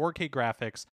support for 4K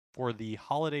graphics for the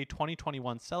holiday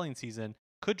 2021 selling season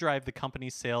could drive the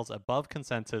company's sales above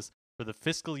consensus for the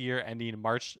fiscal year ending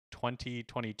March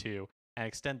 2022 and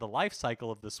extend the life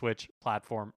cycle of the Switch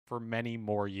platform for many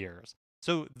more years."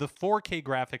 So the 4K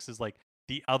graphics is like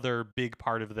the other big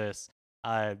part of this.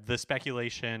 The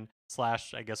speculation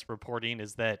slash, I guess, reporting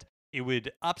is that it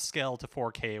would upscale to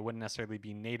 4K. It wouldn't necessarily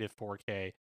be native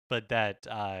 4K, but that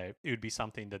it would be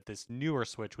something that this newer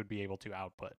Switch would be able to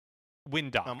output when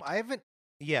docked. I haven't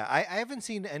Yeah, I haven't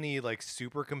seen any like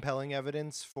super compelling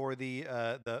evidence for the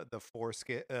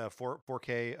 4K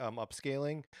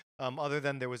upscaling, other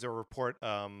than there was a report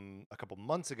a couple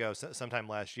months ago, sometime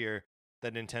last year,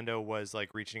 that Nintendo was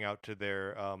like reaching out to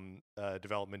their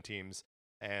development teams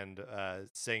and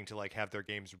saying to like have their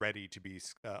games ready to be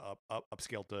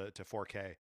upscaled to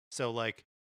 4K. So like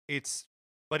it's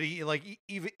but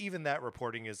even that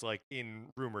reporting is like in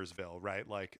rumorsville, right?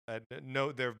 Like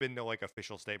no, there have been no like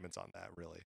official statements on that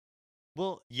really.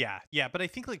 Well, yeah, but I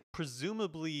think like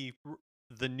presumably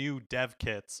the new dev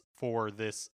kits for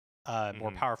this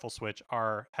more Hmm. powerful Switch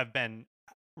have been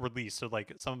released, so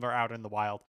like some of them are out in the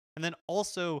wild, and then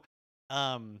also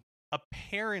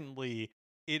apparently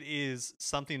it is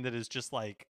something that is just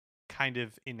like kind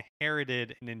of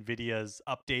inherited in Nvidia's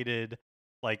updated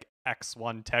like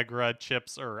X1 Tegra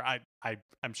chips, or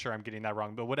I'm sure I'm getting that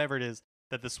wrong, but whatever it is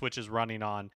that the Switch is running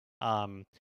on,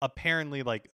 apparently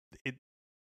like it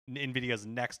Nvidia's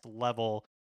next level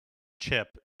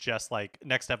chip, just like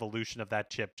next evolution of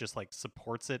that chip, just like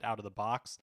supports it out of the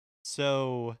box.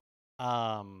 So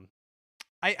um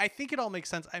I think it all makes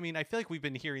sense. I mean, I feel like we've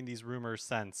been hearing these rumors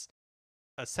since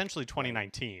essentially Right.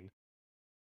 2019.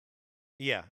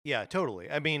 Yeah, yeah,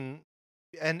 totally. I mean,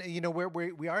 and you know,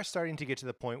 we are starting to get to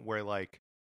the point where like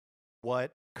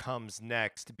what comes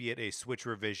next, be it a Switch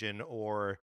revision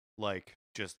or like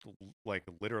just like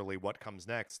literally what comes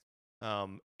next,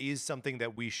 is something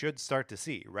that we should start to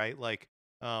see, right? Like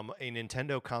a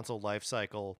Nintendo console life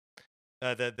cycle.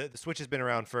 The Switch has been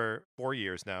around for 4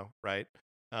 years now, right?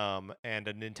 And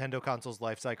a Nintendo console's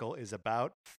life cycle is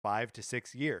about 5 to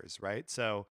 6 years, right?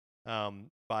 So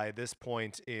by this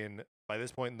point in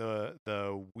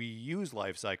the Wii U's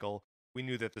life cycle, we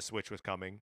knew that the Switch was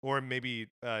coming, or maybe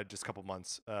just a couple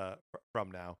months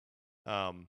from now.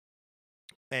 Um,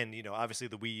 and obviously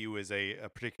the Wii U is a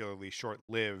particularly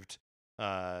short-lived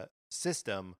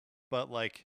system, but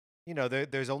like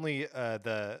there's only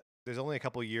there's only a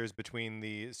couple years between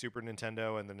the Super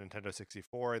Nintendo and the Nintendo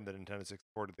 64 and the Nintendo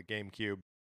 64 to the GameCube.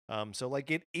 So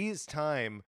like it is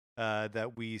time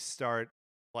that we start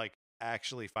like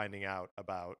actually finding out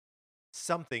about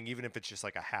something, even if it's just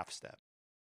like a half step.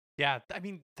 Yeah, I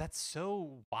mean that's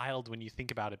so wild when you think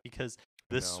about it because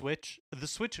I know. The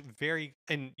Switch very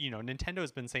and Nintendo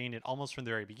has been saying it almost from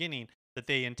the very beginning that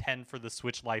they intend for the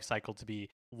Switch life cycle to be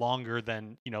longer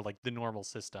than, like the normal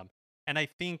system. And I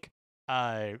think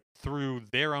through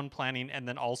their own planning and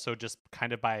then also just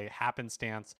kind of by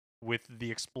happenstance with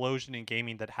the explosion in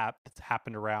gaming that that's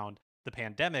happened around the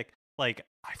pandemic, like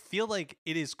I feel like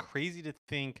it is crazy to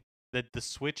think that the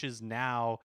Switch is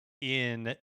now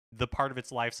in the part of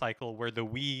its life cycle where the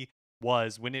Wii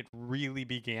was when it really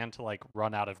began to like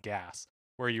run out of gas,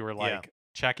 where you were Yeah. like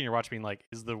checking your watch, being like,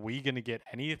 is the Wii going to get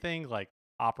anything? Like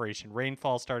Operation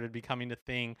Rainfall started becoming a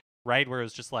thing, right? Where it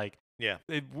was just like, Yeah.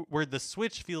 where the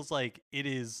Switch feels like it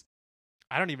is,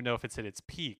 I don't even know if it's at its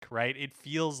peak, right? It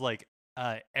feels like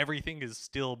everything is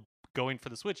still going for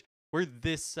the Switch. Where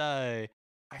this, I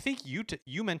think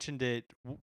you mentioned it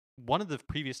one of the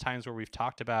previous times where we've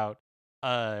talked about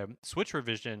Switch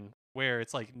revision, where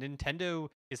it's like Nintendo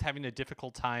is having a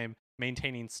difficult time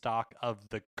maintaining stock of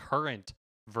the current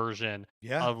version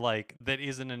Yeah. of like that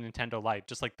isn't a Nintendo Lite,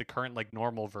 just like the current like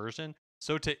normal version.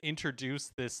 So to introduce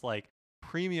this like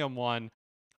premium one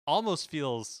almost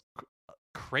feels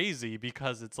crazy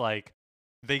because it's like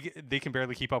they can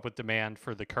barely keep up with demand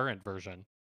for the current version.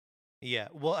 Yeah.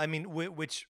 Well, I mean,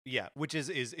 which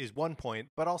is one point,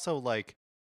 but also like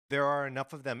there are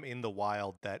enough of them in the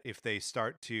wild that if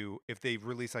they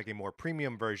release like a more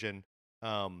premium version,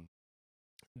 um,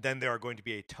 then there are going to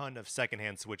be a ton of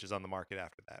secondhand Switches on the market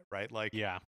after that, right? Like,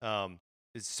 Yeah.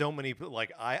 there's so many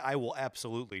like I will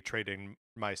absolutely trade in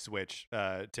my Switch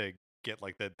to get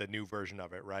like the new version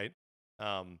of it, right?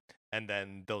 Um, and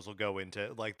then those will go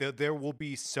into like there will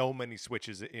be so many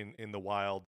Switches in the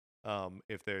wild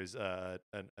if there's an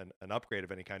upgrade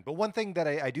of any kind. But one thing that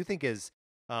I do think is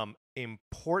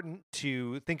important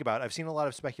to think about, I've seen a lot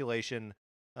of speculation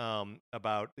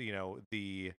about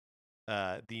the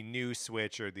new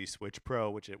Switch or the Switch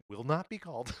Pro, which it will not be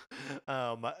called,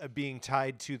 being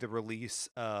tied to the release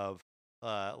of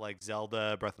like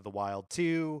Zelda Breath of the Wild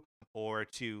 2 or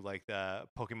to like the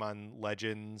Pokemon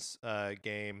Legends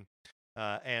game.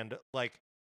 And like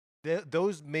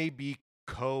those may be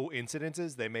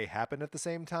coincidences, they may happen at the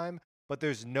same time, but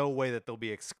there's no way that they'll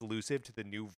be exclusive to the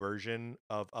new version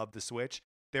of the Switch.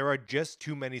 There are just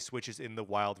too many Switches in the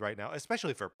wild right now,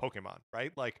 especially for Pokemon,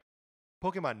 right? Like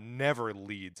Pokemon never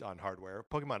leads on hardware.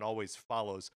 Pokemon always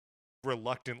follows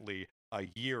reluctantly a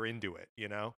year into it, you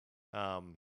know?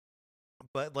 Um,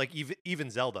 but like even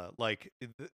Zelda, like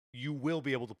you will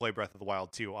be able to play Breath of the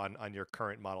Wild 2 on your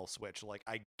current model Switch. Like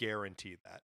I guarantee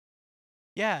that.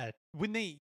 Yeah. When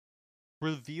they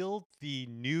revealed the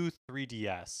new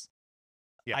 3DS,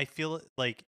 Yeah. I feel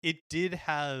like it did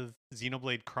have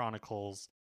Xenoblade Chronicles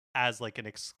as like an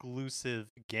exclusive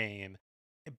game,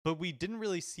 but we didn't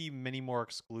really see many more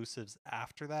exclusives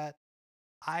after that.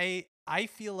 I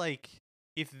feel like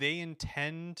if they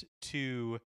intend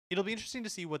to, it'll be interesting to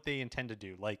see what they intend to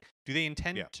do. Like, do they Yeah.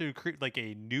 intend to create like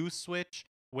a new Switch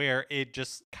where it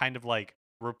just kind of like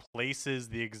replaces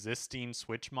the existing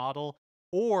Switch model,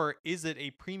 or is it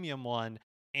a premium one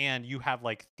and you have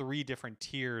like three different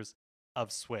tiers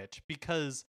of Switch?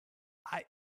 Because I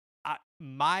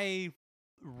my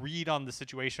read on the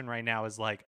situation right now is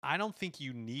like I don't think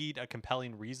you need a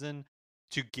compelling reason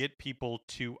to get people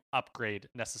to upgrade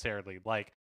necessarily.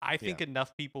 Like I Yeah. think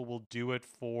enough people will do it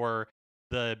for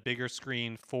the bigger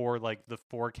screen, for like the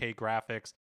 4K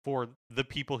graphics, for the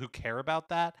people who care about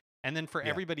that. And then for Yeah.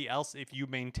 everybody else, if you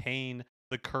maintain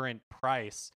the current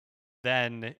price,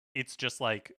 then it's just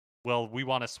like, well, we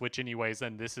want to switch anyways,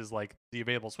 and this is like the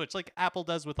available Switch, like Apple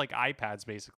does with like iPads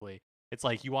basically. It's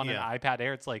like you want an Yeah. iPad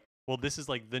Air. It's like, well, this is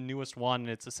like the newest one, and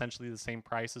it's essentially the same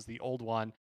price as the old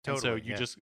one. And so Totally. Yeah.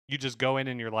 you just go in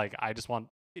and you're like, I just want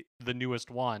the newest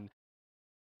one.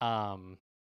 Um,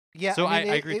 Yeah. so I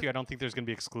mean I agree with you. I don't think there's going to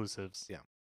be exclusives. yeah.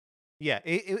 Yeah,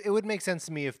 it would make sense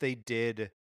to me if they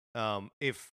did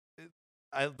if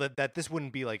that this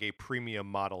wouldn't be like a premium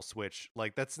model Switch.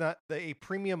 Like that's not a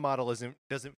premium model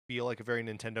doesn't feel like a very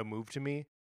Nintendo move to me.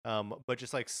 But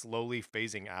just like slowly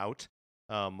phasing out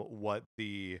what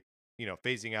the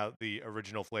phasing out the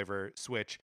original flavor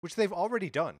Switch, which they've already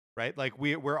done, right? Like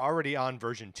we're already on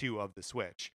version 2 of the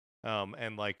Switch.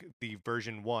 And like the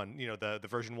version 1, the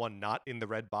version 1 not in the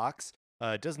red box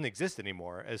doesn't exist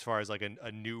anymore as far as like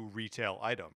a new retail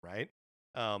item, right?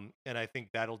 And I think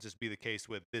that'll just be the case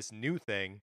with this new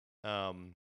thing.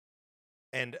 Um,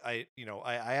 and I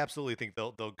absolutely think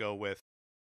they'll go with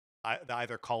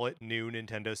either call it new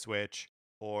Nintendo Switch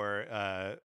or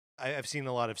I've seen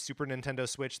a lot of Super Nintendo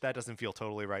Switch. That doesn't feel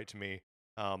totally right to me.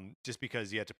 Just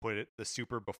because you had to put the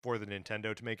Super before the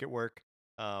Nintendo to make it work.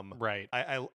 Right.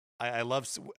 I love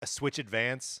Switch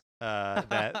Advance.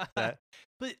 That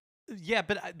But yeah,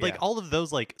 but like Yeah. all of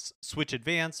those like Switch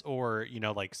Advance or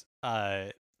like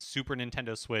Super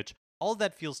Nintendo Switch, all of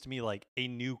that feels to me like a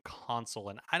new console,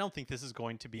 and I don't think this is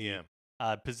going to be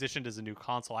Yeah. positioned as a new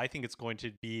console. I think it's going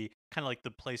to be kind of like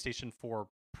the PlayStation 4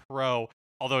 Pro,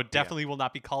 although it definitely will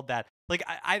not be called that. Like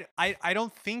I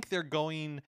don't think they're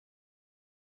going.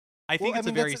 I think it's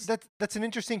a very that's an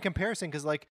interesting comparison because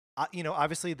like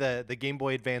obviously the Game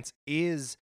Boy Advance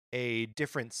is a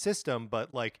different system,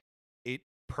 but like it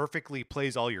perfectly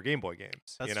plays all your Game Boy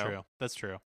games. That's you know? true. That's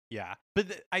true. Yeah.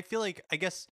 But I feel like, I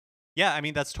guess, yeah, I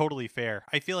mean, that's totally fair.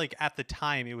 I feel like at the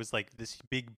time it was like this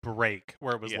big break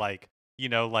where it was Yeah. like,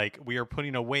 like we are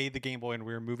putting away the Game Boy and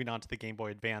we are moving on to the Game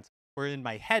Boy Advance. Where in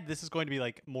my head, this is going to be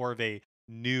like more of a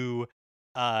new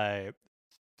uh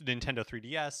Nintendo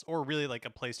 3DS or really like a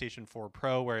PlayStation 4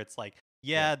 Pro where it's like,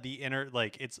 Yeah. the inner,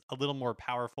 like it's a little more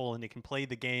powerful and it can play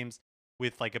the games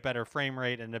with like a better frame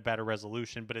rate and a better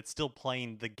resolution, but it's still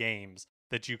playing the games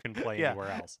that you can play Yeah.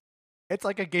 anywhere else. It's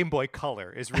like a Game Boy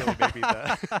Color is really maybe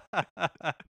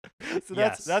the. So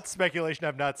Yes. that's speculation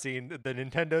I've not seen. The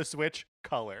Nintendo Switch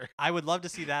Color. I would love to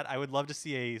see that. I would love to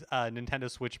see a Nintendo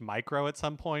Switch Micro at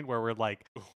some point where we're like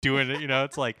doing it.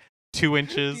 It's like 2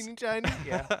 inches. Teeny tiny.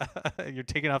 Yeah. You're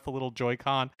taking off the little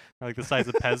Joy-Con, like the size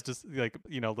of Pez, just like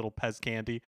little Pez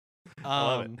candy. I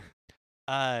love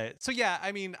it. So yeah,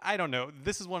 I mean, I don't know.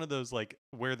 This is one of those like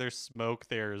where there's smoke,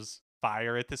 there's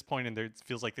fire at this point, and there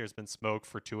feels like there's been smoke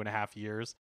for 2.5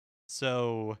 years.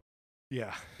 So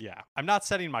Yeah. I'm not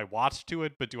setting my watch to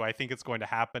it, but do I think it's going to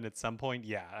happen at some point?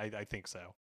 Yeah, I think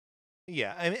so.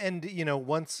 Yeah, and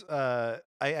once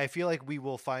I feel like we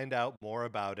will find out more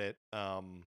about it.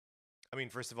 I mean,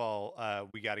 first of all,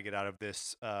 we got to get out of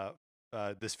this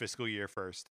this fiscal year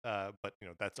first. But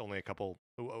that's only a couple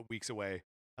weeks away.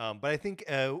 But I think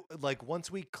like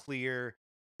once we clear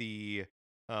the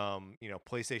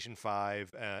PlayStation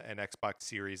 5 and Xbox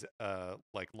Series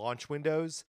like launch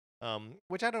windows,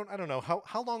 which I don't know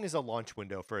how long is a launch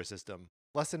window for a system?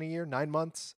 Less than a year, 9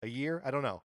 months, a year? I don't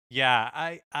know. Yeah,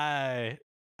 I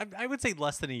would say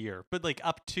less than a year, but like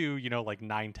up to like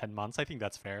 9-10 months. I think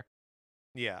that's fair.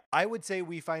 Yeah, I would say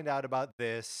we find out about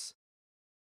this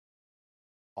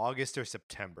August or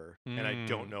September, and I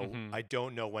don't know. Mhm. I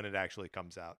don't know when it actually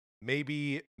comes out.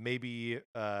 Maybe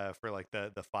for like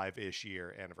the 5-ish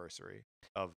year anniversary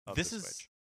of This the is Switch.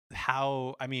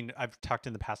 how, I mean, I've talked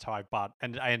in the past how I bought,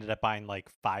 and I ended up buying like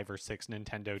 5 or 6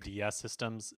 Nintendo DS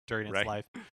systems during its Right.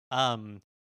 life.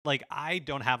 Like I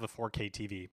don't have a 4K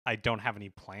TV. I don't have any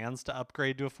plans to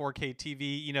upgrade to a 4K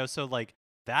TV, so like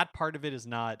that part of it is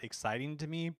not exciting to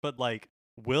me, but like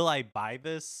will I buy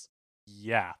this?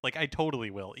 Yeah, like I totally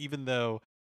will, even though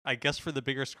I guess for the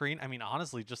bigger screen, I mean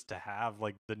honestly just to have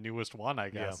like the newest one, I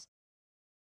Yeah. guess.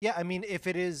 Yeah, I mean if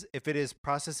it is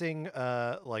processing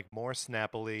like more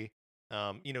snappily,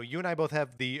 you and I both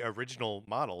have the original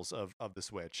models of the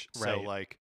Switch. So Right.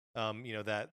 like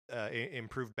that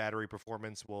improved battery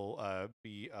performance will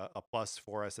be a plus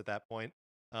for us at that point.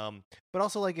 But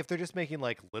also like if they're just making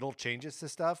like little changes to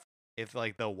stuff, if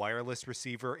like the wireless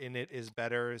receiver in it is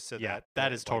better so Yeah, that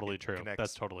that is like, totally it true. connects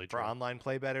That's totally for true. online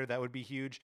play better, that would be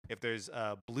huge. If there's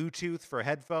Bluetooth for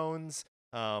headphones,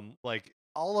 like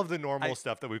all of the normal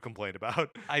stuff that we've complained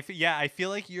about. I feel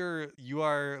like you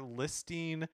are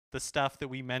listing the stuff that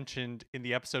we mentioned in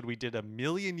the episode we did a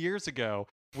million years ago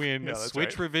when Yeah, that's Switch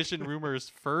right. revision rumors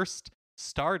first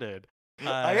started.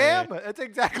 I am. That's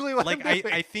exactly what Like I'm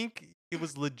doing. I think it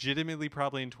was legitimately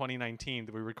probably in 2019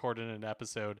 that we recorded an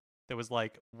episode that was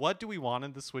like, what do we want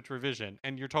in the Switch revision?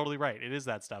 And you're totally right. It is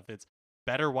that stuff. It's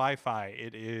better Wi-Fi.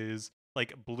 It is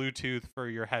like Bluetooth for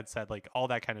your headset, like all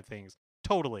that kind of things.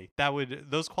 Totally.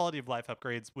 Those quality of life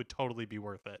upgrades would totally be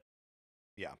worth it.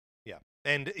 Yeah.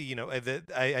 And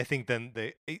I think then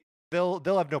they'll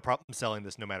have no problem selling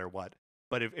this no matter what.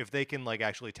 But if they can like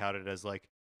actually tout it as like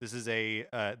this is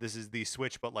this is the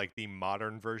Switch, but like the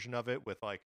modern version of it with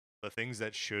like the things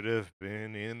that should have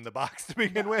been in the box to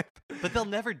begin with. But they'll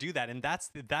never do that, and that's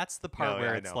the part No,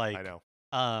 where I it's know, I like,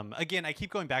 know. again, I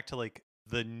keep going back to like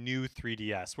the new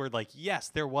 3DS, where like yes,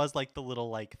 there was like the little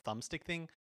like thumbstick thing,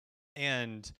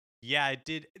 and yeah, it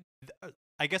did.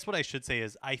 I guess what I should say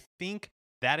is I think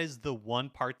that is the one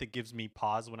part that gives me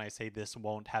pause when I say this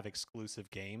won't have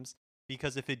exclusive games,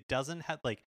 because if it doesn't have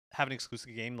an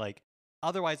exclusive game, like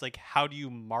otherwise, like how do you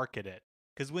market it?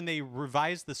 Because when they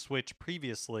revised the Switch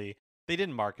previously, they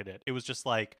didn't market it. It was just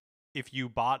like if you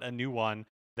bought a new one,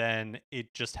 then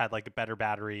it just had like a better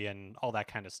battery and all that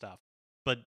kind of stuff.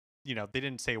 But they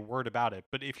didn't say a word about it.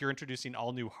 But if you're introducing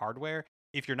all new hardware,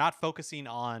 if you're not focusing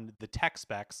on the tech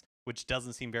specs, which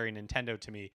doesn't seem very Nintendo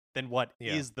to me, then what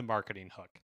Yeah. is the marketing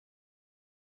hook?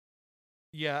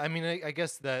 Yeah, I mean, I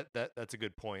guess that's a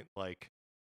good point. Like,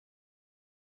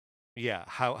 yeah,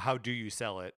 how do you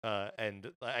sell it?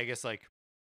 And I guess like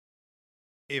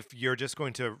if you're just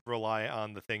going to rely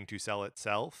on the thing to sell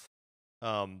itself,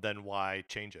 then why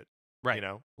change it? You Right.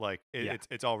 know, like Yeah.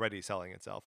 it's already selling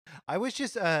itself. I was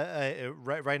just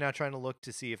right now trying to look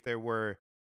to see if there were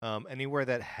anywhere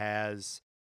that has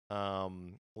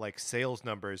like sales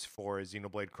numbers for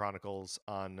Xenoblade Chronicles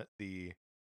on the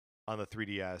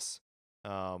 3DS.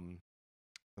 Um,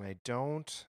 and I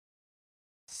don't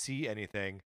see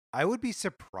anything. I would be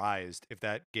surprised if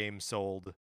that game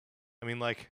sold. I mean,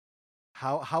 like,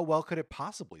 how well could it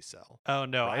possibly sell? Oh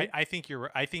no, Right? I think you're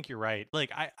right.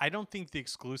 Like I don't think the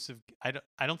exclusive I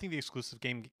don't think the exclusive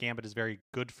game Gambit is very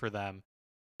good for them.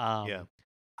 Yeah. Um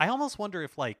I almost wonder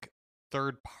if like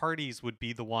third parties would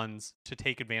be the ones to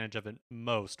take advantage of it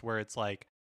most, where it's like,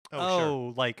 Oh, sure.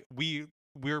 oh, like we're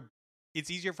it's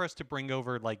easier for us to bring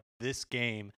over like this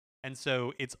game, and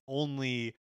so it's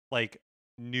only like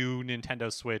new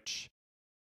Nintendo Switch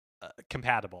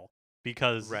compatible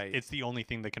because Right. it's the only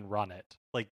thing that can run it.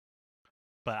 Like,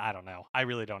 but I don't know. I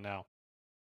really don't know.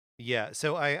 Yeah.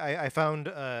 So I found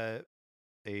a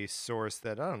source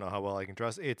that I don't know how well I can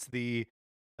trust. It's the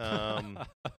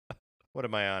what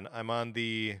am I on? I'm on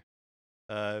the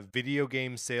video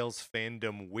game sales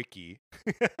fandom wiki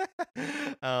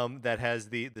that has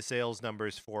the sales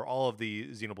numbers for all of the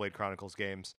Xenoblade Chronicles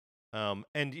games. And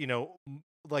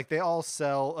like they all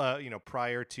sell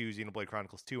prior to Xenoblade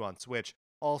Chronicles 2 on Switch,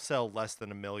 all sell less than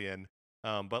 1 million.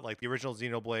 But like the original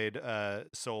Xenoblade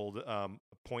sold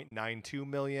 0.92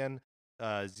 million.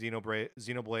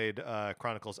 Xenoblade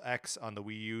Chronicles X on the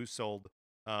Wii U sold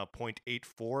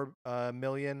 0.84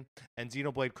 million, and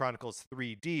Xenoblade Chronicles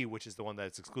 3D, which is the one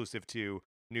that's exclusive to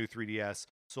new 3DS,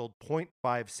 sold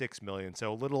 0.56 million,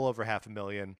 so a little over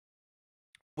 500,000,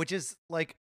 which is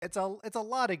like it's a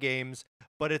lot of games,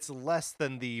 but it's less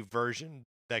than the version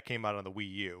that came out on the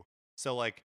Wii U. So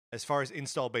like as far as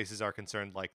install bases are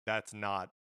concerned, like that's not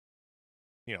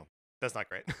that's not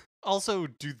great. Also,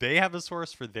 do they have a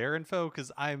source for their info?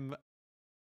 Because I'm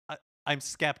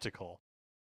skeptical.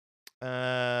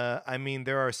 I mean,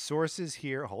 there are sources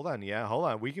here. Hold on, yeah, hold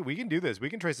on. We can do this. We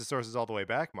can trace the sources all the way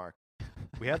back, Mark.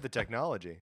 We have the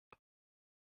technology.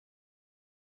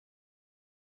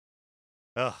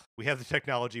 Ugh, we have the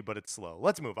technology, but it's slow.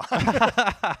 Let's move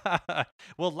on.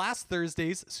 Well, last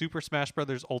Thursday's Super Smash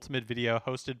Bros. Ultimate video,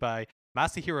 hosted by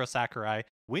Masahiro Sakurai,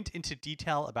 went into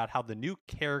detail about how the new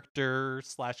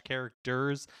characters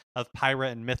of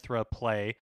Pyra and Mithra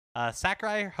play.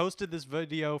 Sakurai hosted this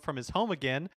video from his home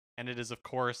again, and it is, of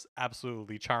course,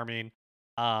 absolutely charming.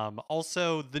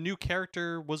 Also, the new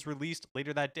character was released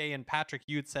later that day, and Patrick,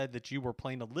 you had said that you were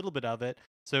playing a little bit of it.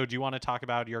 So, do you want to talk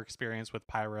about your experience with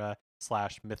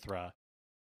Pyra/Mithra?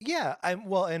 Yeah,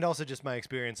 and also just my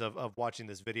experience of watching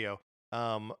this video.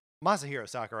 Masahiro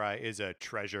Sakurai is a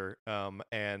treasure.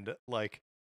 And like,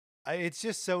 it's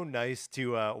just so nice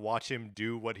to watch him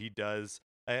do what he does.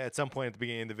 At some point at the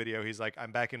beginning of the video, he's like,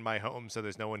 "I'm back in my home, so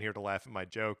there's no one here to laugh at my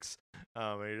jokes."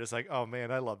 And you're just like, "Oh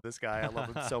man, I love this guy. I love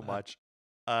him so much."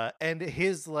 And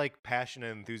his like passion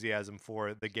and enthusiasm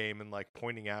for the game and like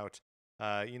pointing out,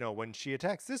 when she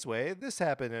attacks this way, this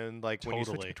happened, and like when you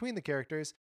switch Totally. between the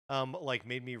characters, like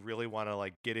made me really want to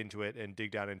like get into it and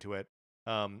dig down into it.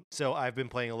 So I've been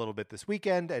playing a little bit this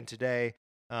weekend and today,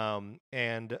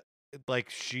 and like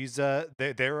she's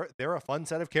they're a fun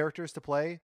set of characters to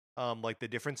play. Like the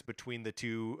difference between the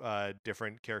two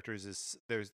different characters is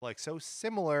there's like so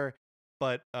similar,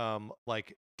 but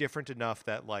like different enough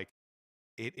that like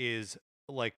it is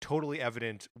like totally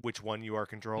evident which one you are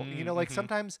controlling. Like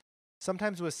Mm-hmm.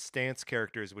 sometimes with stance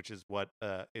characters, which is what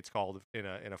it's called in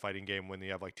a fighting game when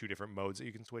you have like two different modes that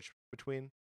you can switch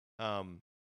between. Um,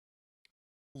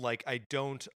 like I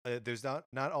don't there's not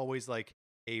always like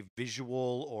a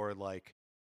visual or like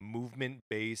movement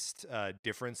based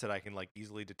difference that I can like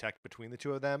easily detect between the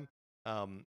two of them.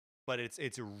 Um, but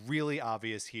it's really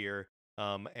obvious here.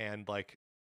 And like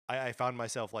I found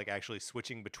myself like actually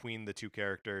switching between the two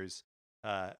characters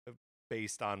uh,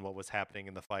 based on what was happening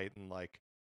in the fight, and like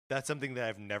that's something that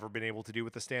I've never been able to do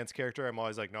with the stance character. I'm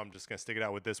always like, no, I'm just gonna stick it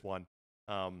out with this one.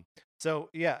 Um, so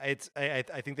yeah, I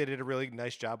think they did a really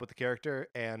nice job with the character,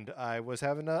 and I was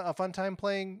having a fun time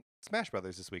playing Smash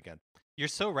Brothers this weekend. You're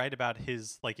so right about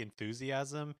his like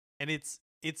enthusiasm, and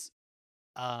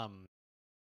um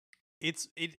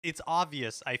it's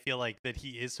obvious, I feel like, that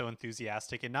he is so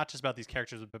enthusiastic, and not just about these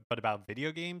characters but about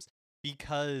video games,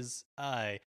 because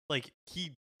like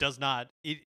he does not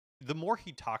it the more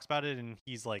he talks about it, and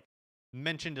he's like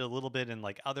mentioned it a little bit in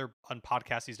like other on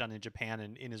podcasts he's done in Japan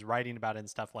and in his writing about it and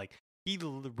stuff, like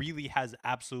really has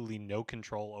absolutely no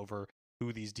control over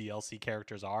who these DLC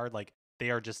characters are. Like they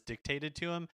are just dictated to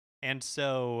him. And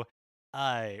so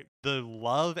the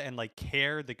love and like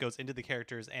care that goes into the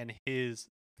characters and his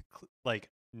like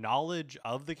knowledge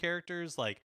of the characters,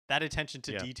 like that attention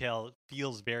to Yeah. detail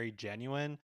feels very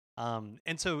genuine. And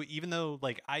so even though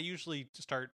like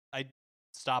I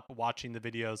stop watching the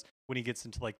videos when he gets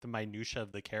into like the minutia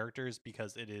of the characters,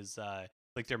 because it is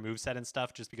like their moveset and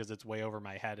stuff, just because it's way over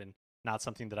my head and not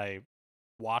something that I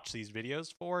watch these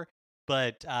videos for.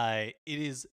 But it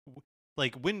is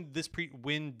like when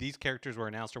these characters were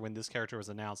announced, or when this character was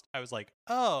announced, I was like,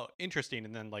 oh, interesting,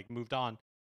 and then like moved on.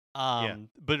 Yeah.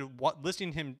 But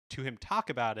listening to him talk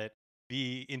about it,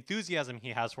 the enthusiasm he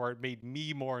has for it made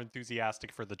me more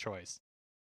enthusiastic for the choice.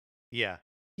 Yeah.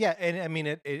 Yeah, and I mean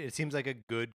it seems like a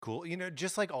good, cool,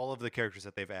 just like all of the characters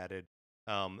that they've added,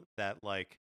 that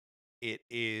like it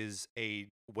is a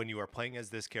when you are playing as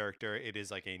this character, it is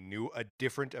like a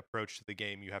different approach to the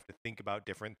game. You have to think about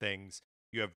different things.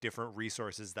 You have different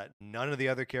resources that none of the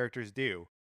other characters do.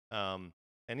 Um,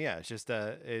 and yeah, it's just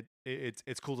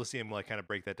it's cool to see him like kind of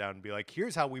break that down and be like,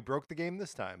 here's how we broke the game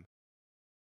this time.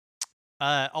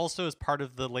 Also, as part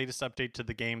of the latest update to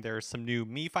the game, there are some new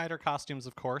Mii Fighter costumes,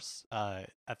 of course,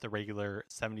 at the regular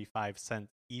 75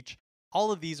 cents each.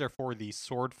 All of these are for the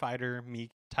Sword Fighter Mii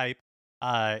type.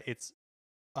 It's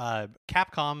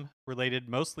Capcom related,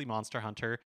 mostly Monster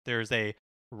Hunter. There's a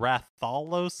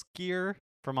Rathalos gear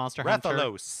for Monster Hunter.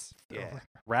 Rathalos. Yeah.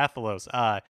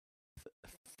 Rathalos.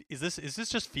 Is this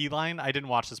just feline? I didn't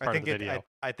watch this part of the video.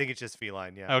 I think it's just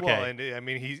feline. Yeah. Okay. Well, and I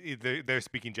mean they're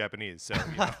speaking Japanese, so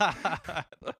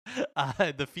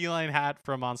The feline hat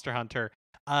from Monster Hunter.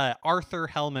 Arthur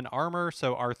helm and armor.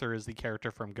 So Arthur is the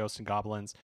character from Ghosts and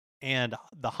Goblins, and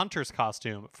the hunter's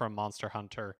costume from Monster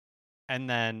Hunter. And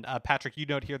then Patrick, you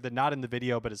note here that not in the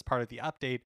video, but as part of the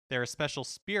update, there are special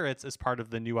spirits as part of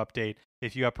the new update.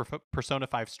 If you have Persona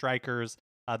 5 Strikers,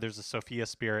 there's a Sophia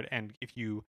spirit, and if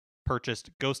you purchased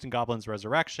Ghost and Goblins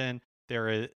Resurrection, there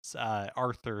is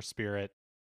Arthur spirit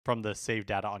from the save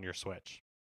data on your Switch.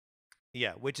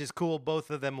 Yeah, which is cool. Both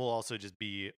of them will also just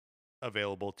be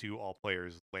available to all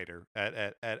players later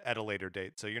at a later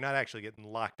date. So you're not actually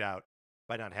getting locked out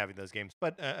by not having those games,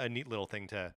 but a neat little thing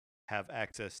to have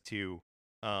access to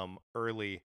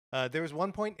early. There was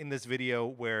one point in this video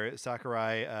where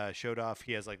Sakurai showed off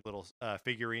he has like little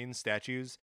figurine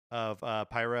statues of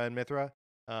Pyra and Mithra.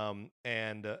 And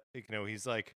he's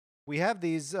like, we have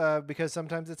these because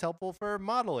sometimes it's helpful for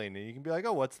modeling, and you can be like,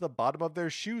 oh, what's the bottom of their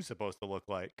shoe supposed to look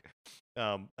like?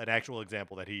 An actual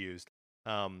example that he used.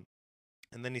 And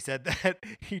then he said that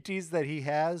he teased that he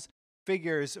has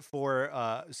figures for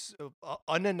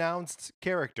unannounced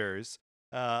characters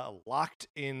locked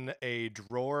in a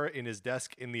drawer in his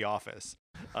desk in the office,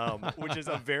 which is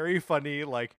a very funny,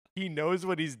 like, he knows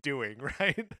what he's doing,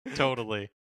 right?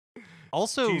 Totally.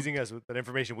 Also teasing us with that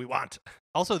information we want.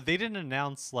 Also, they didn't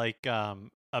announce like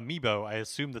amiibo. I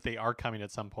assume that they are coming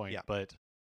at some point, but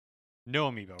no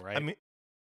amiibo, right? I mean,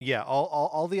 yeah,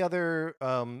 all the other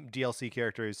DLC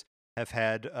characters have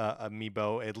had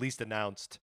amiibo at least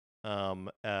announced,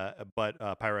 but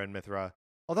Pyra and Mithra.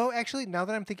 Although, actually, now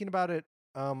that I'm thinking about it,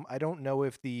 I don't know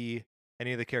if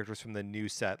any of the characters from the new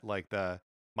set, like the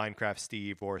Minecraft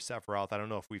Steve or Sephiroth, I don't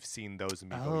know if we've seen those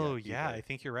amiibo Oh, yet yeah, either. I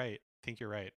think you're right.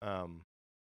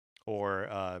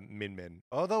 Or Min Min.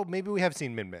 Although maybe we have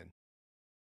seen Min Min.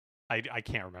 I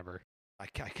can't remember. I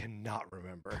cannot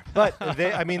remember. But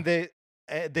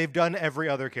they've done every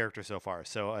other character so far.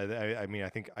 So I mean I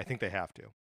think they have to.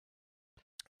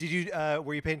 Did you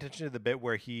were you paying attention to the bit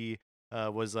where he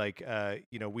was like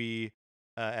we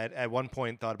at one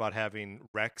point thought about having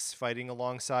Rex fighting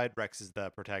alongside. Rex is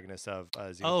the protagonist of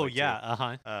Xenoblade 2,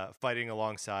 yeah, fighting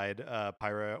alongside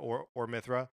Pyra or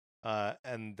Mithra.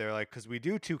 and they're like, because we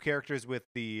do 2 characters with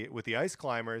the ice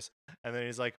climbers, and then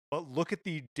he's like, but look at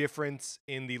the difference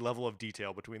in the level of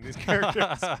detail between these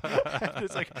characters. And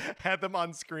it's like had them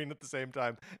on screen at the same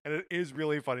time, and it is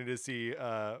really funny to see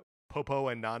Popo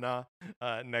and Nana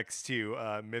next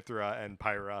to Mithra and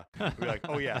Pyra. Be like,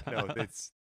 oh yeah, no,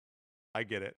 I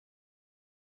get it.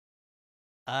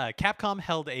 Capcom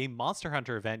held a Monster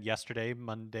Hunter event yesterday,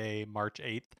 Monday, March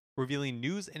 8th, revealing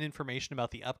news and information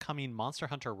about the upcoming Monster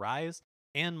Hunter Rise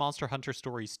and Monster Hunter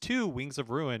Stories 2 Wings of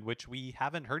Ruin, which we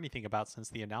haven't heard anything about since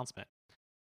the announcement.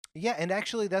 Yeah, and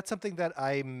actually that's something that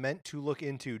I meant to look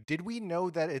into. Did we know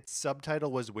that its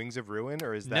subtitle was Wings of Ruin,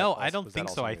 or is that No, also, I don't was that think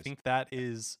so. also I news? think that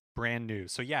is brand new.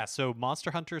 So yeah, so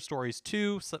Monster Hunter Stories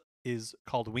 2 is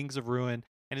called Wings of Ruin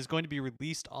and is going to be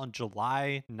released on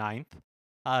July 9th.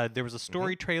 There was a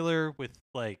story trailer with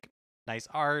like nice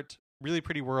art, really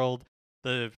pretty world.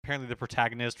 Apparently the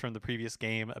protagonist from the previous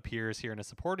game appears here in a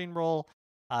supporting role.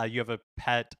 You have a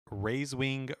pet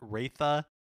Raisewing Wraitha.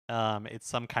 It's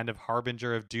some kind of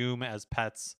harbinger of doom, as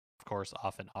pets, of course,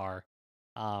 often are.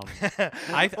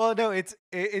 Well, no,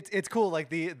 it's cool. Like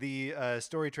the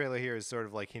story trailer here is sort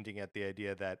of like hinting at the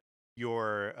idea that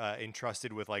you're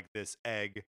entrusted with like this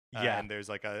egg, Yeah. and there's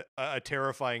like a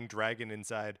terrifying dragon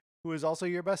inside who is also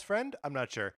your best friend. I'm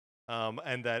not sure.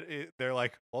 And that they're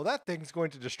like, well, that thing's going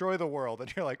to destroy the world,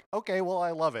 and you're like, okay, well,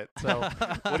 I love it. So,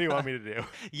 what do you want me to do?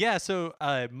 Yeah, so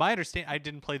my understanding, I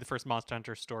didn't play the first Monster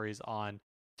Hunter Stories on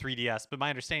 3DS, but my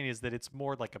understanding is that it's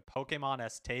more like a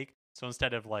Pokemon-esque take. So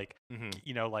instead of like,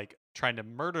 like trying to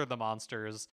murder the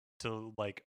monsters to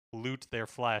like loot their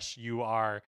flesh, you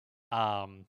are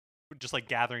just like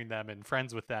gathering them and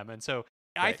friends with them. And so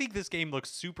I Right. think this game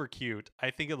looks super cute. I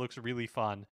think it looks really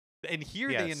fun. And here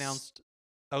they Yes. announced.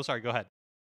 Oh, sorry. Go ahead.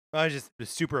 Just the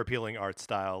super appealing art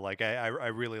style. Like I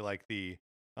really like the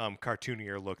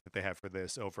cartoonier look that they have for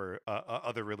this over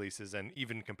other releases, and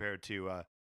even compared to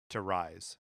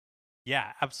Rise.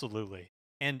 Yeah, absolutely.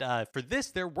 And for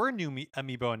this, there were new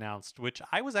amiibo announced, which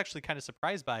I was actually kind of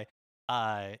surprised by.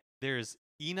 There's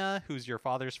Ina, who's your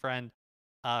father's friend,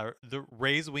 the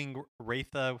Raisewing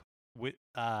Wraitha,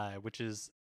 which is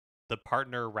the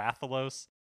partner Rathalos,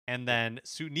 and then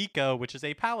Suniko, which is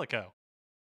a Palico.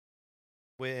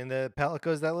 When the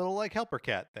Palico's that little like helper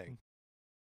cat thing.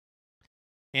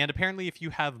 And apparently, if you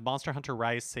have Monster Hunter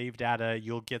Rise save data,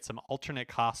 you'll get some alternate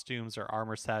costumes or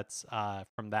armor sets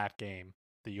from that game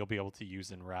that you'll be able to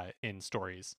use in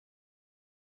stories.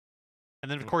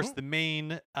 And then, of course, the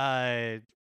main,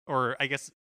 or I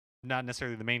guess not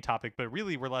necessarily the main topic, but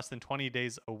really we're less than 20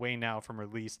 days away now from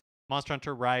release. Monster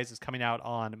Hunter Rise is coming out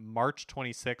on March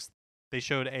 26th. They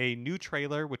showed a new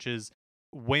trailer, which is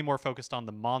way more focused on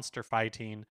the monster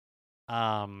fighting.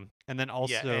 And then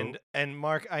also, Yeah, and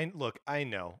Mark, I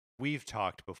know we've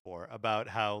talked before about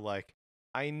how like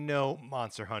I know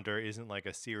Monster Hunter isn't like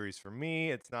a series for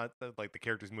me. It's not like the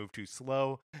characters move too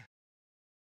slow.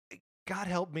 God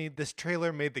help me, this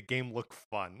trailer made the game look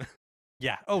fun.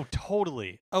 yeah, oh,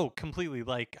 totally. Oh, completely.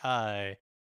 Like, I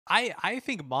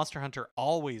think Monster Hunter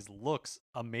always looks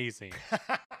amazing.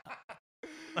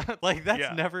 Like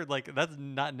that's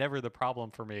never the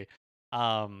problem for me.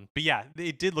 But yeah,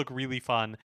 it did look really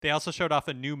fun. They also showed off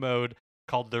a new mode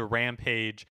called the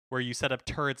Rampage, where you set up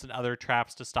turrets and other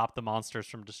traps to stop the monsters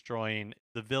from destroying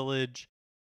the village.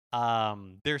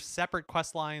 There's separate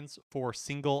quest lines for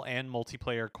single and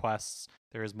multiplayer quests.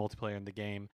 There is multiplayer in the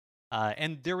game.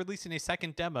 And they're releasing a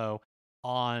second demo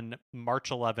on March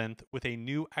 11th with a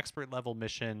new expert level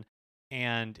mission,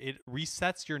 and it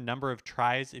resets your number of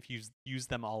tries if you use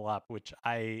them all up, which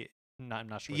I'm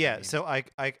not sure. Yeah, so I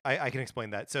can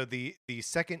explain that. So the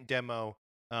second demo,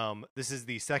 this is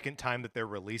the second time that they're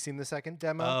releasing the second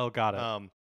demo. Oh, got it.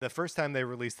 The first time they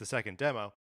released the second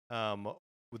demo,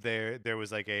 there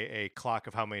was like a clock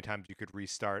of how many times you could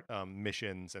restart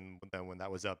missions, and then when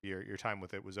that was up, your time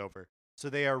with it was over. So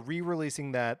they are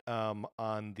re-releasing that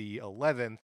on the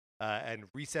 11th and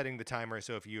resetting the timer.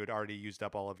 So if you had already used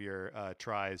up all of your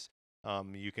tries,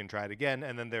 you can try it again.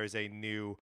 And then there's a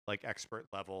new like expert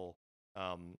level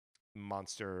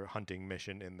monster hunting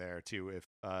mission in there too, if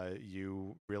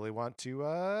you really want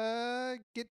to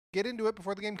get into it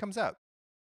before the game comes out.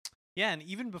 Yeah, and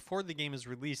even before the game is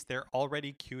released, they're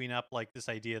already queuing up like this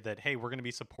idea that, hey, we're going to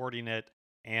be supporting it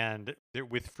and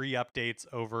with free updates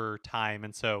over time.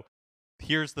 And so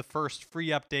here's the first free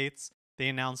updates. They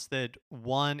announced that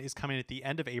one is coming at the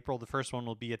end of April. The first one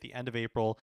will be at the end of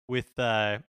April with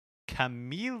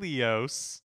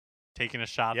Chameleos taking a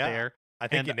shot there. I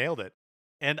think you nailed it.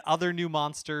 And other new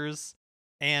monsters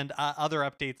and other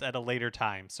updates at a later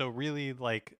time. So really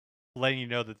like letting you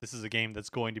know that this is a game that's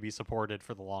going to be supported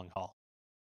for the long haul.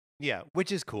 Yeah,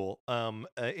 which is cool.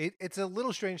 It's a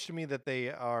little strange to me that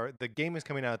the game is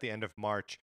coming out at the end of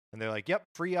March, and they're like, "Yep,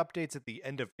 free updates at the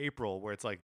end of April." Where it's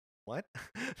like, what?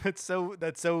 That's so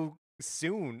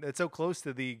soon. That's so close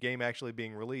to the game actually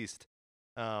being released.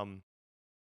 Um,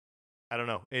 I don't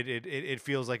know. It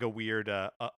feels like a weird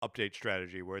update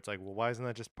strategy where it's like, well, why isn't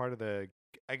that just part of the?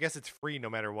 I guess it's free no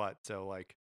matter what. So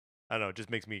like, I don't know. It just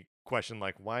makes me question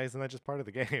like, why isn't that just part of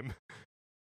the game?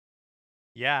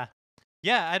 Yeah.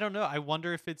 Yeah, I don't know. I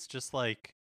wonder if it's just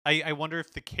like I wonder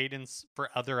if the cadence for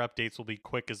other updates will be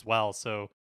quick as well. So,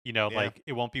 Yeah, like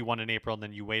it won't be one in April and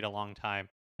then you wait a long time.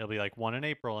 It'll be like one in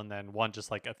April and then one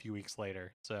just like a few weeks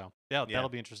later. So, yeah, yeah, that'll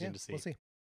be interesting to We'll see. see.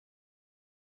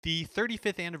 The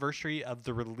 35th anniversary of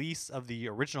the release of the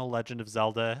original Legend of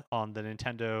Zelda on the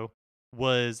Nintendo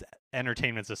was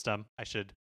entertainment system.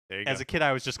 There you As go. a kid,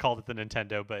 I was just called it the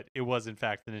Nintendo, but it was in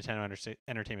fact the Nintendo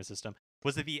Entertainment System.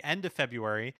 Was at the end of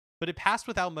February, but it passed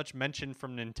without much mention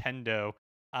from Nintendo.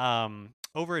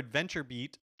 Over Adventure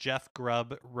Beat, Jeff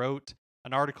Grubb wrote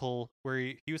an article where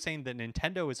he was saying that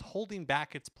Nintendo is holding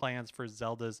back its plans for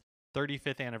Zelda's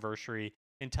 35th anniversary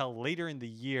until later in the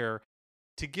year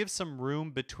to give some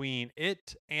room between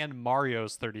it and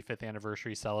Mario's 35th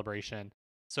anniversary celebration.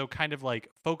 So kind of like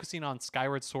focusing on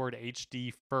Skyward Sword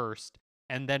HD first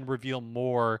and then reveal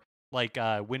more like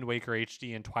Wind Waker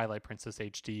HD and Twilight Princess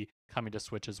HD coming to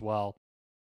Switch as well.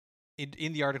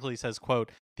 In the article he says,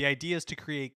 quote, "The idea is to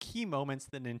create key moments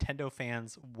that Nintendo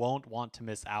fans won't want to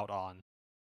miss out on."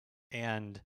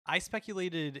 And I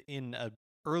speculated in a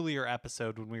earlier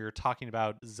episode when we were talking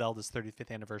about Zelda's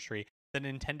 35th anniversary that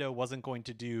Nintendo wasn't going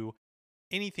to do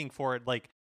anything for it. Like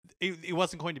it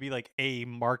wasn't going to be like a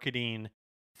marketing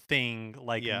thing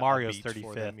like Yeah, a Mario's beat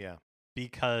for 35th them. Yeah.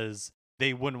 because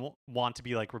they wouldn't want to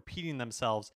be like repeating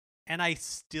themselves. And I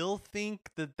still think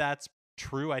that that's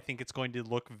true. I think it's going to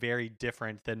look very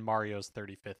different than Mario's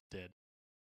 35th did.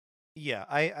 Yeah,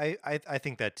 I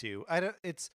think that too. I don't.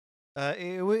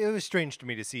 It was strange to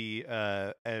me to see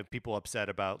people upset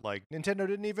about like Nintendo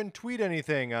didn't even tweet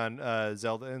anything on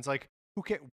Zelda, and it's like, who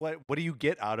can what do you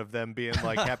get out of them being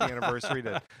like happy anniversary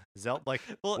to Zelda? Like,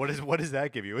 Well, what does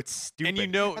that give you? It's and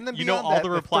stupid. And then you know beyond all that, the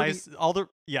the 30 replies,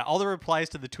 all the replies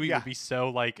to the tweet yeah, would be so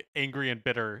like angry and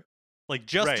bitter, like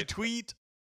just a right, tweet.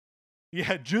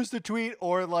 yeah, just a tweet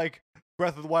or like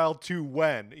Breath of the Wild 2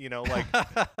 when like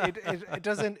it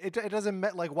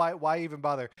doesn't like why even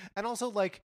bother? And also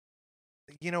like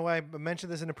I mentioned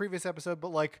this in a previous episode, but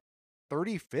like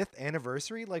 35th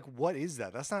anniversary, like what is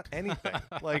that? That's not anything.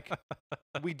 Like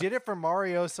we did it for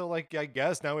Mario, so like I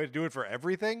guess now we have to do it for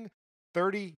everything.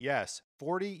 30, yes.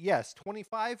 40, yes.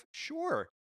 25, sure.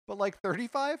 But like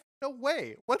 35? No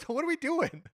way. What are we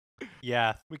doing?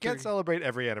 Yeah. We can't celebrate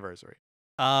every anniversary.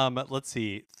 Let's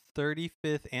see.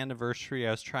 35th anniversary.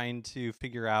 I was trying to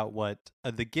figure out what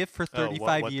the gift for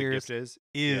 35 what years the gift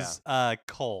is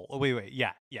coal. Oh, wait.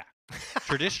 Yeah.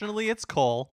 Traditionally it's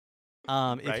coal. If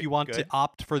Right, you want to good.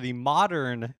 opt for the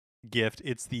modern gift,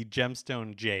 it's the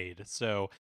gemstone jade. So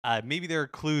maybe there are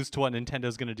clues to what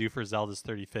Nintendo's going to do for Zelda's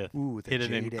 35th. Ooh, the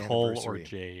hidden Jade in coal or anniversary.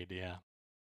 jade. Yeah.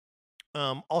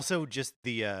 Also just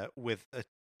the with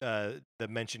the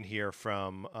mention here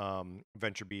from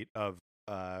VentureBeat of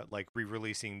like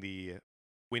re-releasing the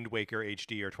Wind Waker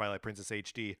HD or Twilight Princess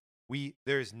HD.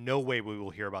 There's no way we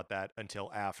will hear about that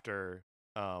until after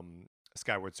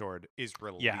Skyward Sword is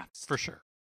released. Yeah, for sure.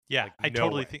 Yeah, Like, I no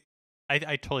totally way. think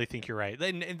I totally think you're right.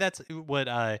 And that's what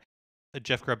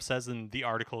Jeff Grubb says in the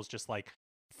article is just like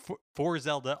for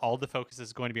Zelda, all the focus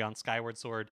is going to be on Skyward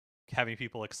Sword, having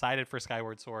people excited for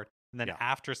Skyward Sword, and then Yeah.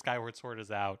 after Skyward Sword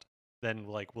is out, then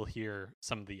like we'll hear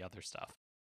some of the other stuff.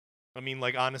 I mean,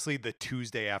 like honestly, the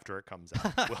Tuesday after it comes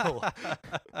out,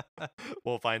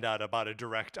 we'll find out about a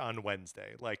direct on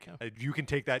Wednesday. Like you can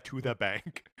take that to the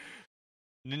bank.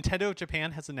 Nintendo of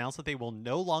Japan has announced that they will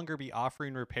no longer be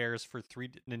offering repairs for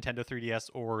Nintendo 3DS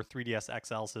or 3DS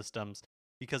XL systems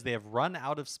because they have run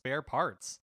out of spare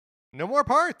parts. No more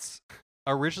parts.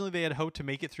 Originally, they had hoped to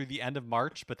make it through the end of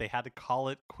March, but they had to call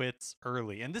it quits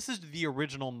early. And this is the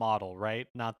original model, right?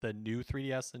 Not the new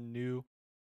 3DS and new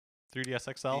 3DS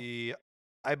XL.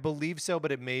 I believe so,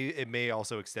 but it may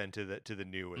also extend to the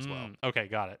new as well. Okay,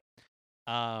 got it.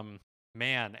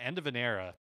 Man, end of an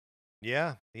era.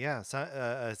 Yeah, a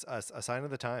sign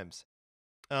of the times.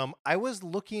 I was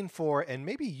looking for, and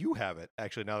maybe you have it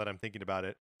actually. Now that I'm thinking about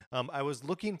it, I was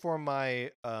looking for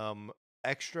my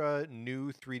extra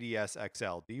new 3DS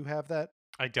XL. Do you have that?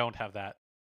 I don't have that.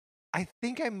 I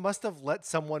think I must have let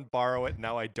someone borrow it.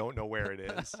 Now I don't know where it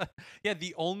is. Yeah,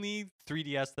 the only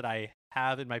 3DS that I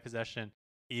have in my possession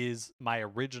is my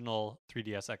original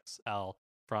 3DS XL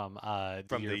from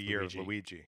the year of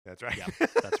Luigi. That's right. Yeah,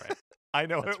 that's right. I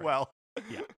know That's it right.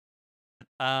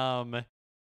 well.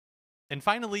 And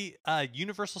finally,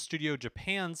 Universal Studio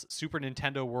Japan's Super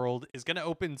Nintendo World is going to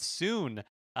open soon.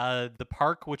 The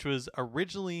park, which was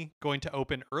originally going to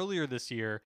open earlier this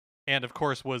year, and of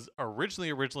course was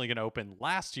originally going to open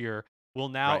last year, will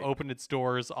now Right. open its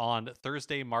doors on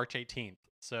Thursday, March 18th.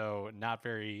 So not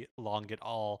very long at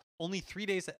all. Only 3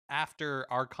 days after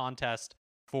our contest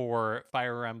for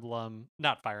Tokyo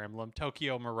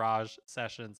Mirage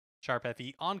Sessions Sharp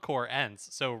FE Encore ends.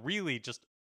 So really just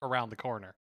around the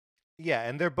corner. Yeah,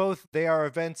 and they are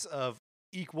events of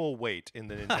equal weight in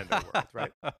the Nintendo world,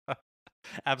 right?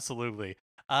 Absolutely.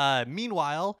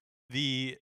 Meanwhile,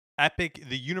 the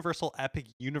Universal Epic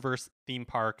Universe theme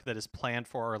park that is planned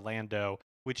for Orlando,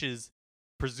 which is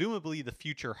presumably the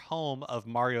future home of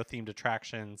Mario-themed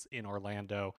attractions in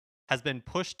Orlando, has been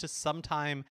pushed to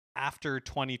sometime after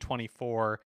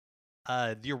 2024.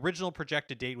 The original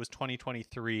projected date was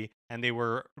 2023, and they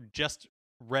were just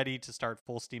ready to start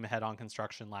full steam ahead on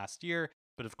construction last year.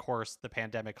 But of course, the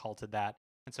pandemic halted that.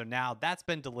 And so now that's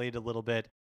been delayed a little bit.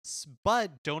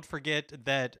 But don't forget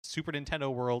that Super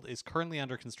Nintendo World is currently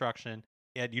under construction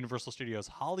at Universal Studios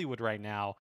Hollywood right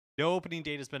now. No opening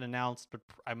date has been announced, but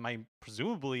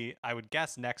presumably, I would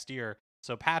guess next year.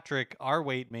 So Patrick, our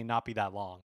wait may not be that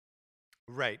long.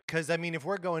 Right, because I mean, if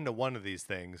we're going to one of these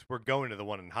things, we're going to the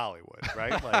one in Hollywood,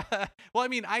 right? Like, well, I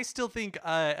mean, I still think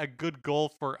a good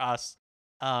goal for us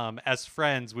as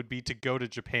friends would be to go to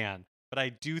Japan. But I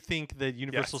do think that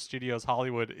Universal Studios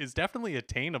Hollywood is definitely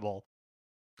attainable.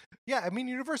 Yeah, I mean,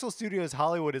 Universal Studios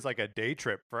Hollywood is like a day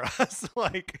trip for us.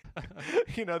 Like,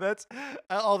 that's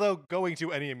although going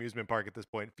to any amusement park at this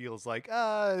point feels like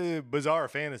bizarre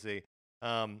fantasy.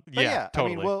 Yeah,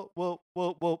 totally. I mean,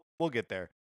 we'll get there.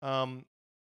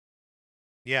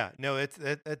 Yeah, no,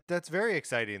 that's very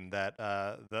exciting that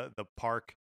the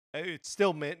park, it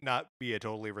still may not be a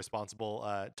totally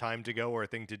responsible time to go or a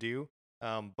thing to do,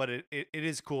 but it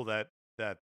is cool that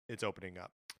it's opening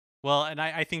up. Well, and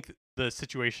I think the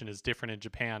situation is different in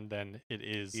Japan than it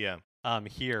is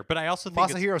here. But I also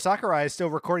think Masahiro Sakurai is still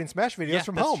recording Smash videos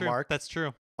from home, true. Mark. That's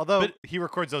true. Although he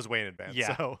records those way in advance.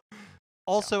 Yeah. So.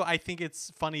 Also, I think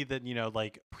it's funny that,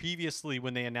 like previously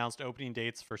when they announced opening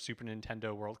dates for Super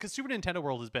Nintendo World, because Super Nintendo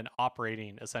World has been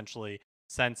operating essentially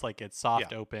since like it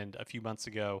soft opened a few months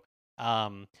ago.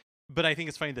 But I think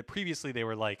it's funny that previously they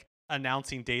were like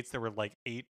announcing dates that were like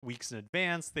 8 weeks in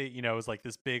advance. They, it was like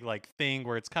this big like thing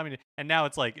where it's coming. And now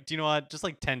it's like, do you know what? Just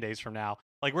like 10 days from now,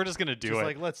 like we're just going to do it.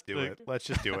 Like, let's do it. Let's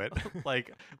just do it.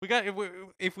 Like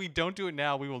if we don't do it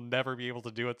now, we will never be able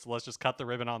to do it. So let's just cut the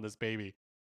ribbon on this baby.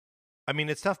 I mean,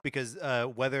 it's tough because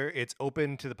whether it's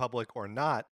open to the public or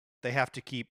not, they have to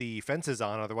keep the fences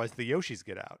on, otherwise the Yoshis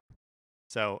get out.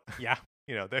 So, yeah,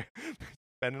 they're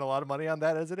spending a lot of money on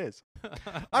that as it is.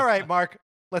 All right, Mark,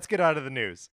 let's get out of the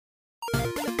news.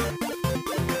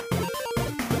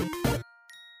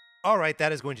 All right,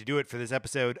 that is going to do it for this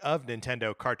episode of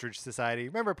Nintendo Cartridge Society.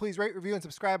 Remember, please rate, review, and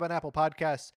subscribe on Apple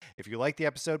Podcasts. If you like the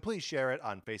episode, please share it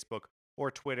on Facebook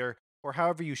or Twitter or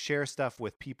however you share stuff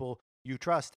with people you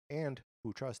trust and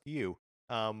who trust you.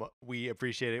 We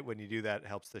appreciate it when you do that. It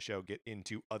helps the show get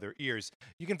into other ears.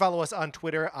 You can follow us on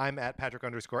Twitter. I'm at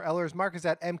Patrick_Ellers. Mark is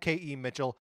at MKE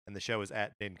Mitchell. And the show is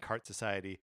at NinCart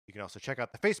Society. You can also check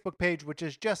out the Facebook page, which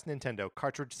is just Nintendo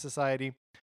Cartridge Society.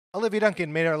 Olivia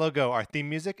Duncan made our logo. Our theme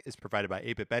music is provided by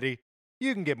 8-Bit Betty.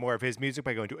 You can get more of his music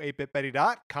by going to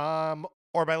 8bitbetty.com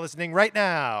or by listening right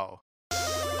now.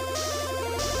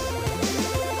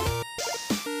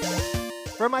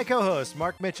 For my co-host,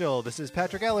 Mark Mitchell, this is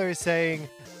Patrick Ellers saying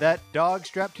that dog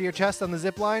strapped to your chest on the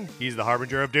zip line, he's the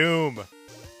harbinger of doom.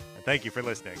 And thank you for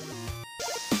listening.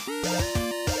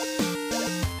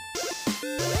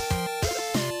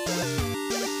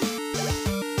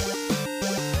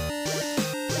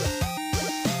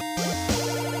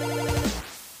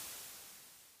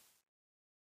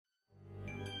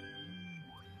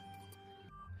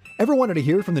 Ever wanted to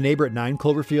hear from the neighbor at 9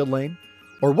 Cloverfield Lane?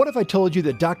 Or what if I told you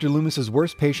that Dr. Loomis's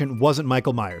worst patient wasn't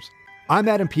Michael Myers? I'm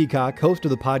Adam Peacock, host of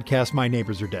the podcast My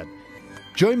Neighbors Are Dead.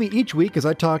 Join me each week as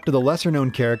I talk to the lesser-known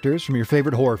characters from your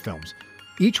favorite horror films.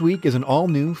 Each week is an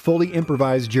all-new, fully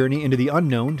improvised journey into the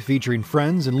unknown, featuring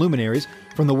friends and luminaries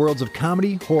from the worlds of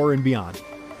comedy, horror, and beyond.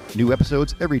 New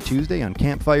episodes every Tuesday on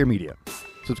Campfire Media.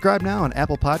 Subscribe now on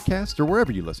Apple Podcasts or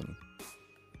wherever you listen.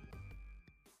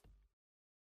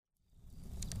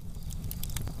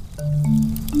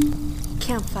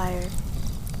 Campfire.